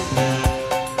 boys.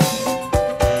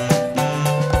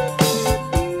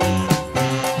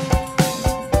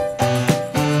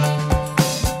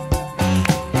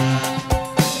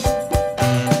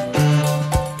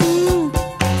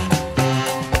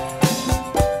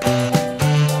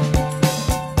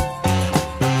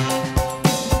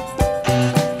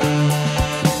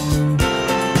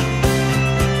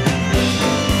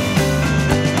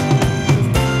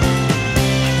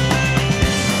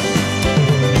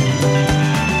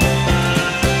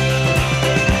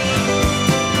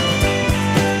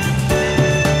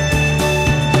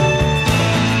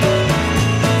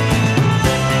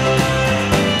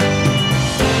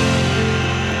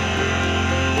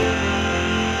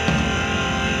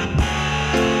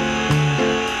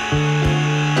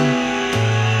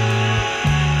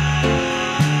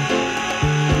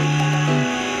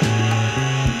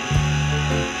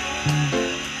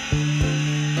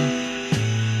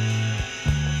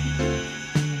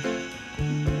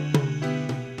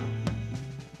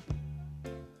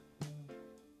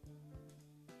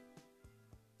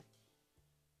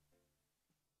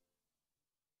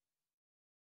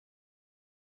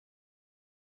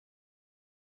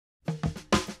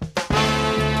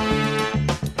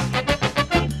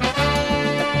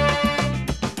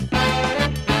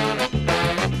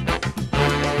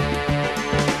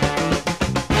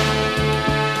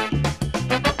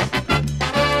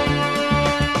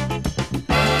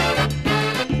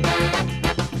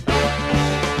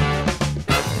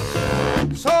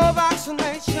 So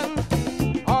vaccination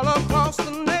all across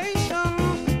the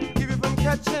nation, keep you from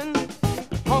catching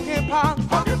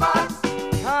monkeypox.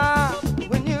 Ah,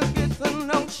 when you get the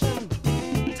notion,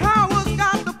 Tower's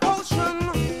got the potion.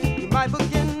 You might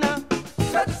begin to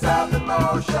set yourself in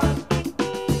motion.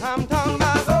 I'm talking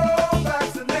about soul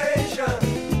vaccination.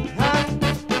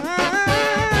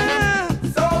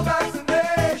 Soul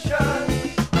vaccination.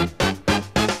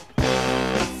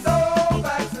 Soul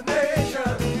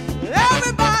vaccination.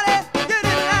 Everybody get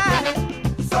it right.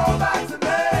 Soul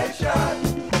vaccination.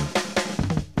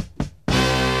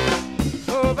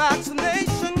 Soul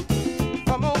vaccination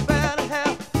for more better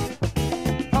health.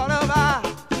 Part of our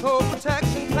soul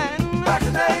protection plan.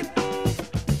 Vaccinate.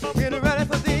 Get ready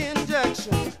for the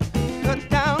injection.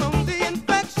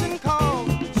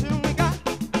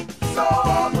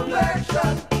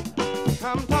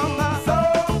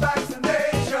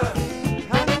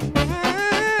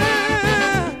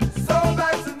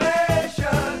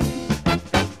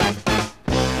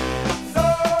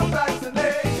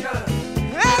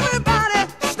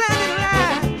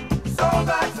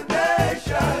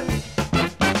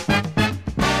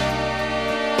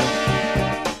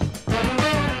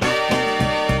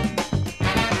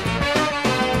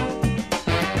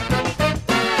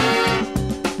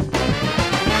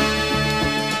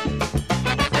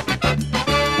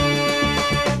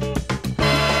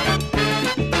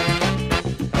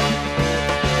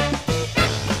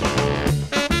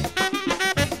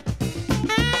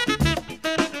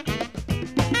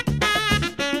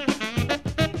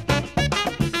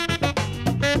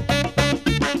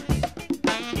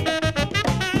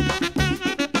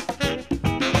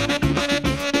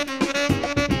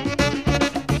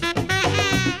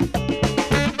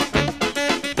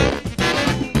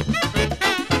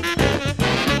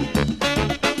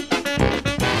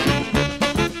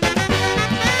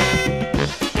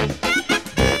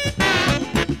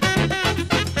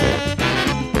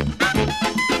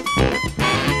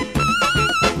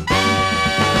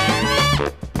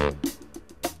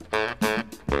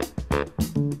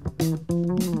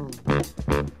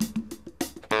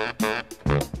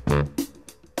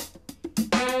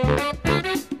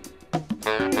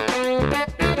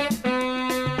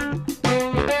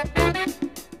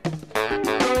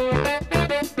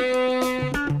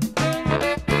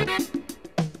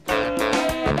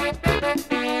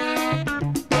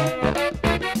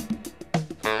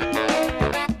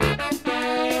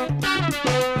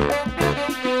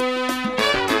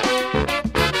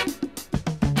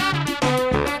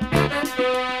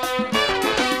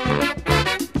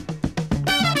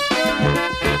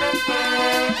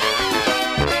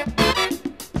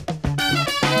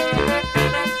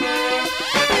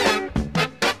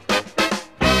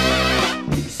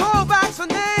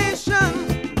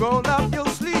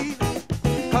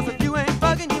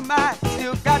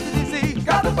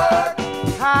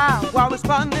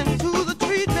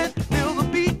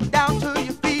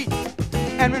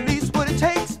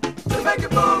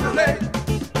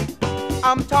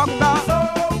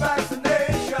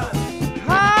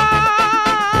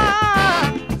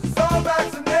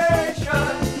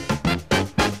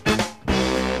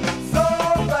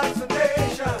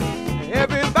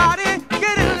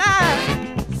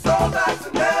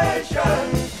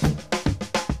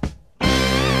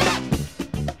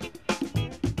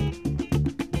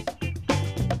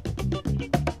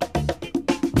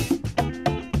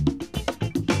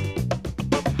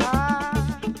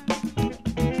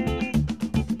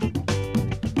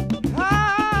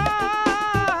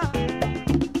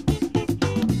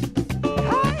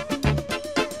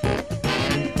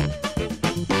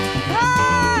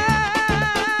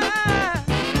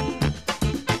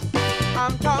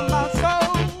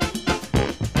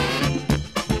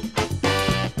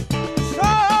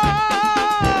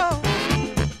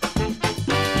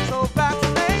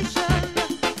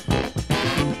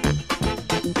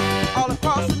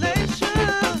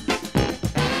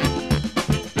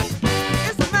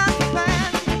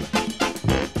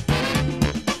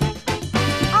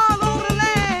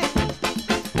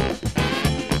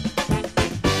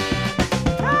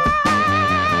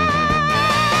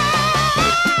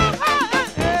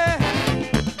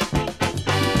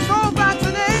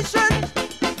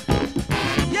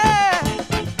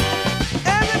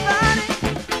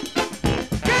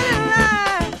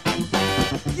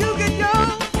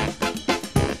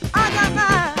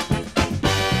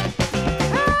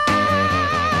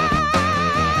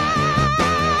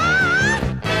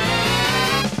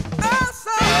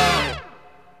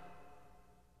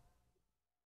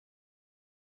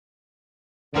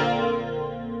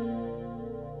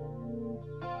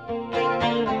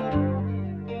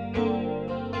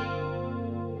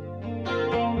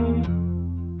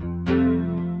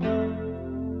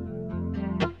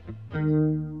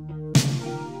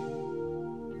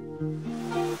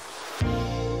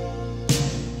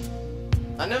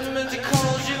 never meant to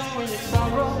cause you any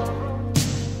sorrow.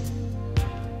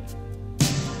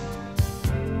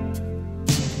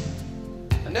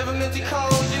 I never meant to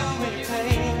cause you any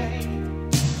pain.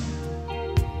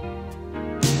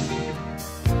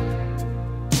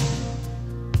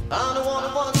 I'm the one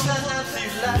who wants to see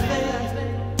you laughing.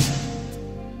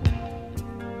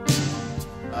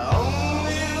 I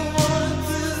only want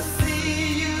to see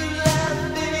you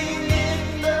laughing in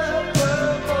the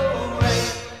purple rain.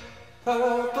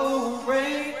 Purple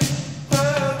rain,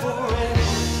 purple rain.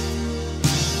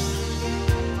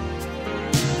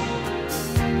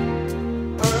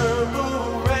 Purple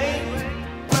rain,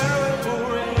 purple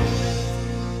rain.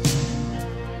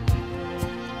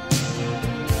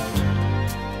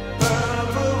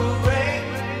 Purple rain,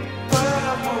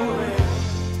 purple rain.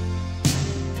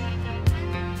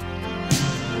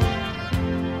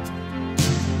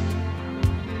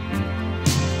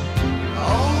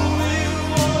 Only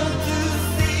want to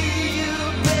see you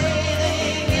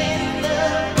bathing in the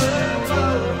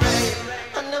purple rain.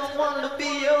 I never wanted to be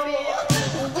your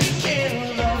weekend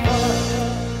lover.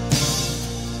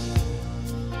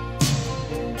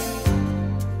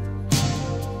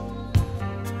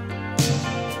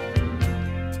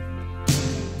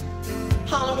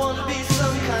 All I want to be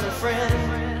some kind of friend.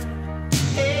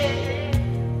 Hey.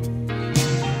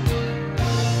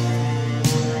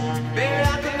 Baby,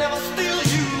 I could never steal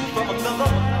you from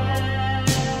another.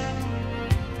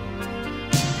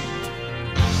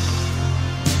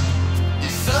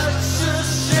 It's such a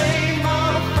shame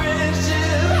our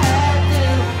friendship had to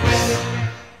end.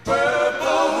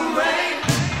 Purple rain,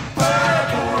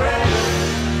 purple rain.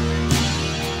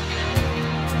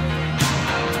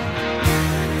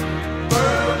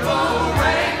 Purple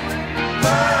rain,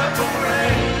 purple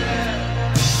rain.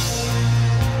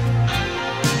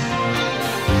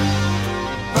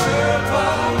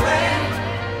 Purple rain,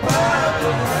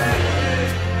 purple rain.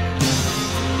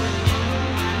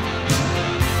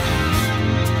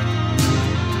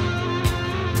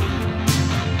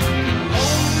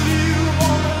 Only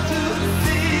want to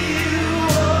see you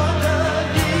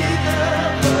underneath the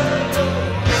purple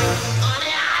rain.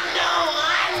 Honey, I know,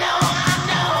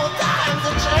 times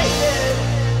are changing.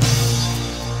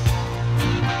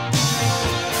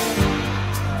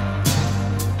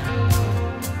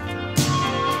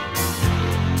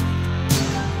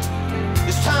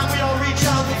 It's time we all reach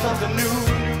out for something new.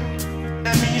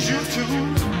 That means you too.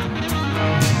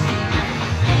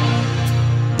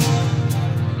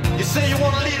 You say you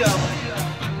want a leader,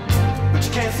 but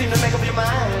you can't seem to make up your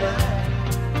mind.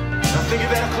 I think you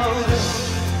better close it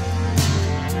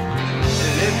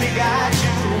and let me guide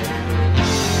you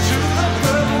to the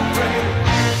purple rain.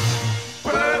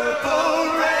 Purple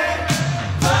rain,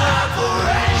 purple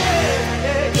rain.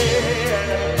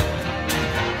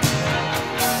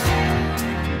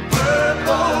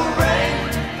 Purple rain,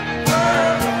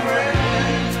 purple rain.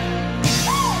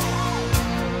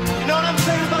 You know what I'm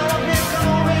saying about up here? Come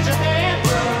on, raise your hand.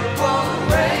 Purple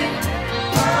rain,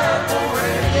 purple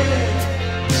rain.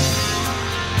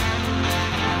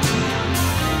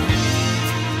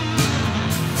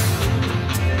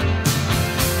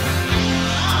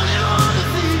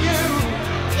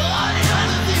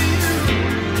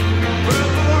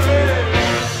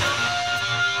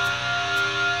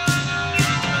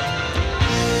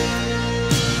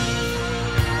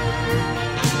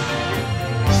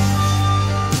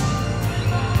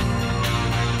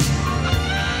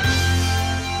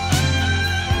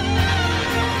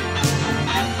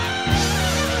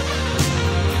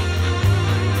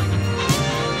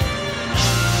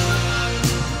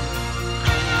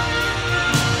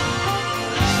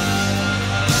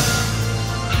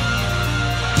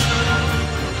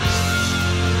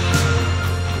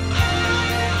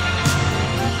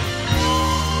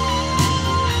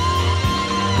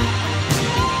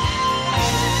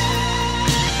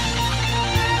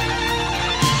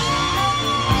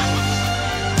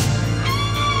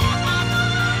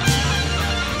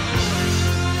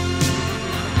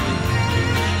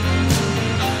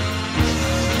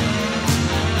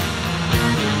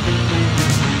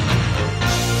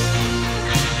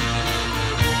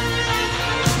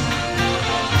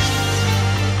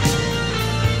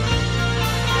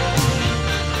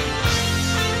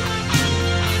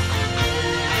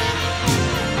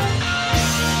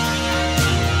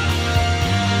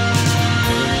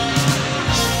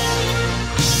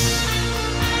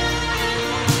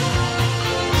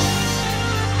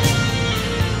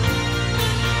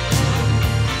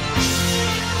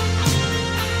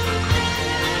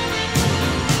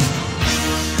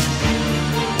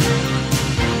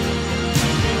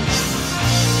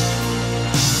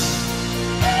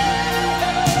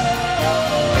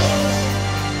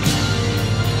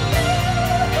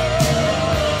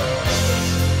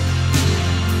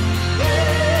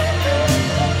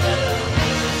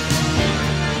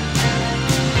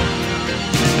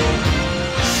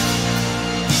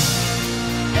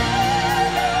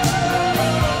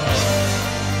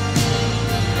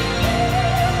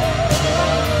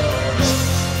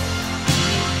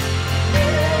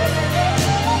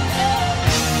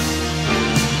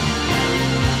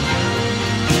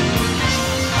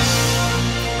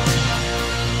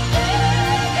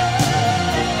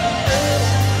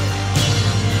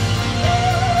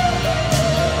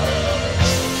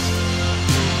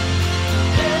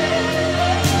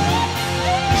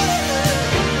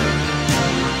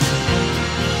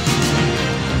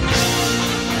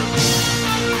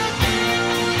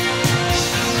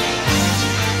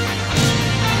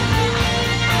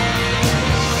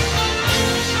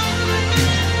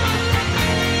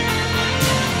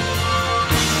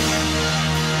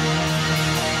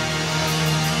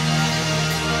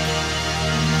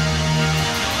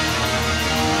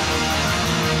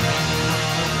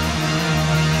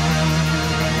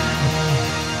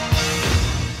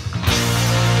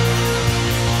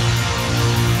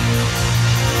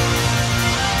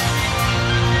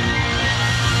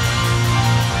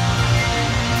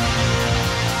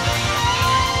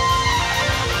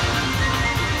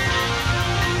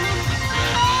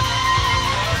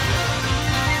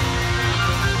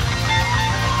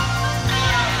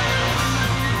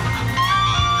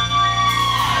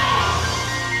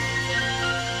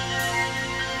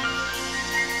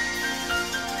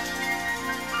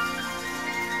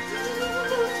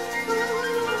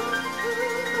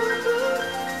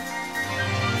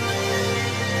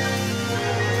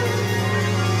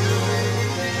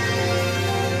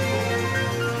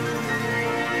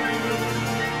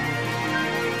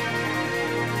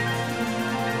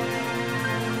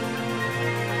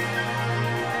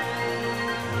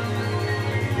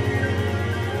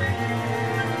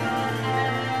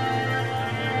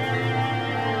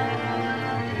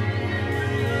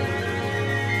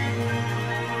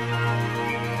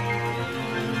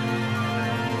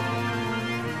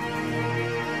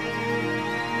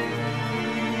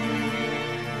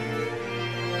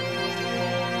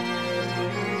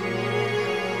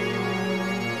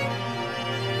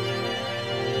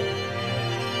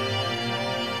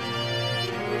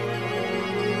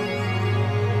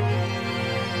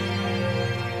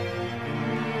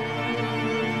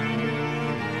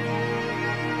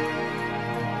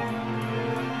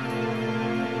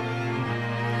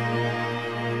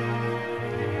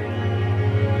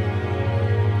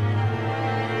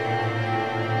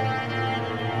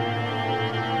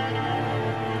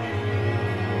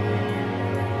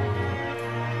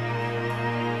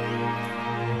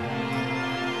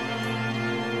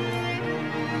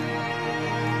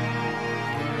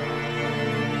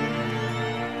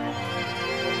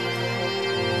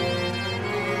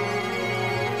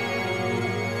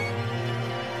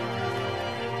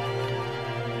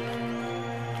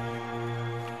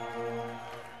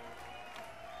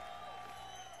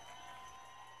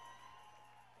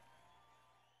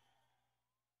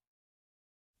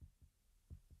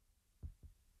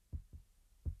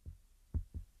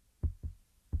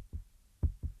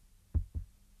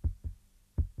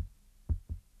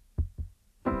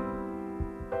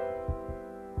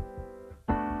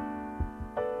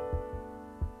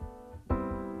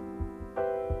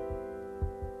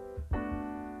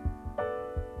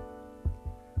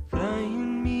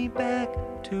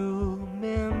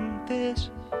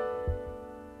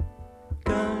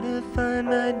 find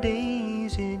my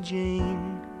Daisy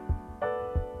Jane.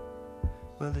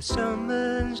 Well, the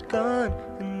summer's gone,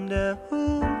 and I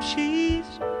hope she's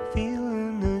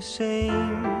feeling the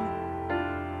same.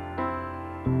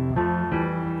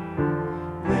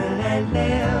 Well, I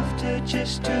left her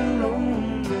just to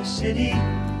roam the city,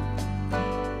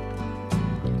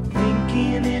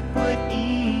 thinking it would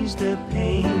ease the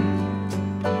pain.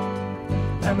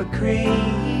 I'm a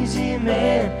crazy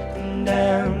man, and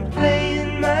I'm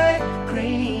playing my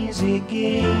crazy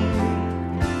game.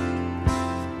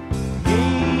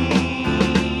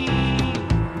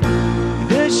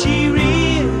 Does she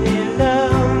really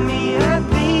love me? I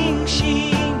think she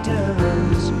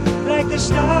does. Like the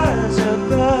stars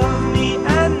above me,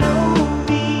 I know,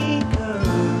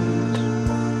 because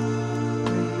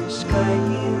when the sky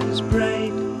is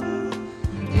bright,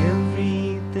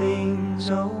 everything's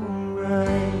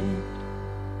alright.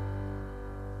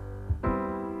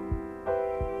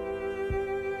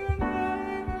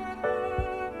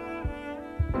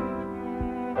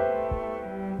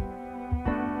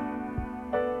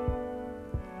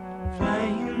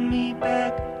 Flying me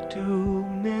back to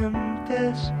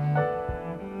Memphis,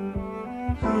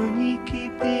 honey,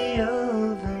 keep the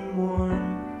oven warm.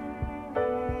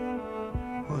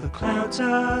 Well, the clouds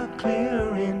are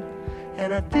clearing,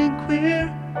 and I think we're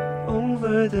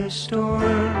over the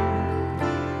storm.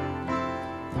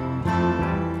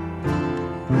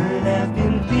 But I've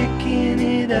been picking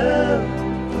it up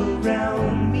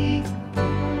around me.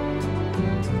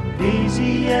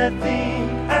 Daisy, I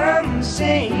think I'm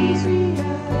safe.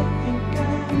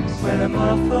 Well, I'm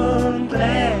awful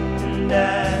glad, and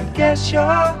I guess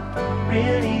you're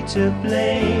really to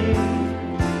blame.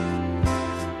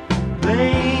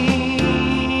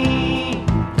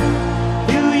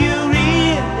 Do you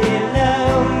really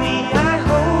love me? I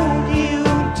hope you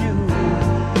do.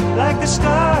 Like the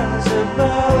stars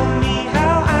above me,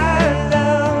 how I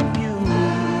love you.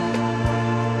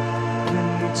 When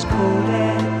it's cold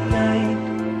at night,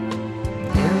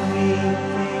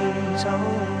 everything's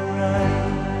alright.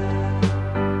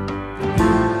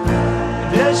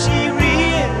 Does she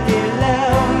really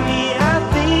love me? I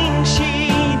think she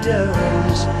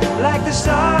does. Like the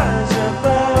stars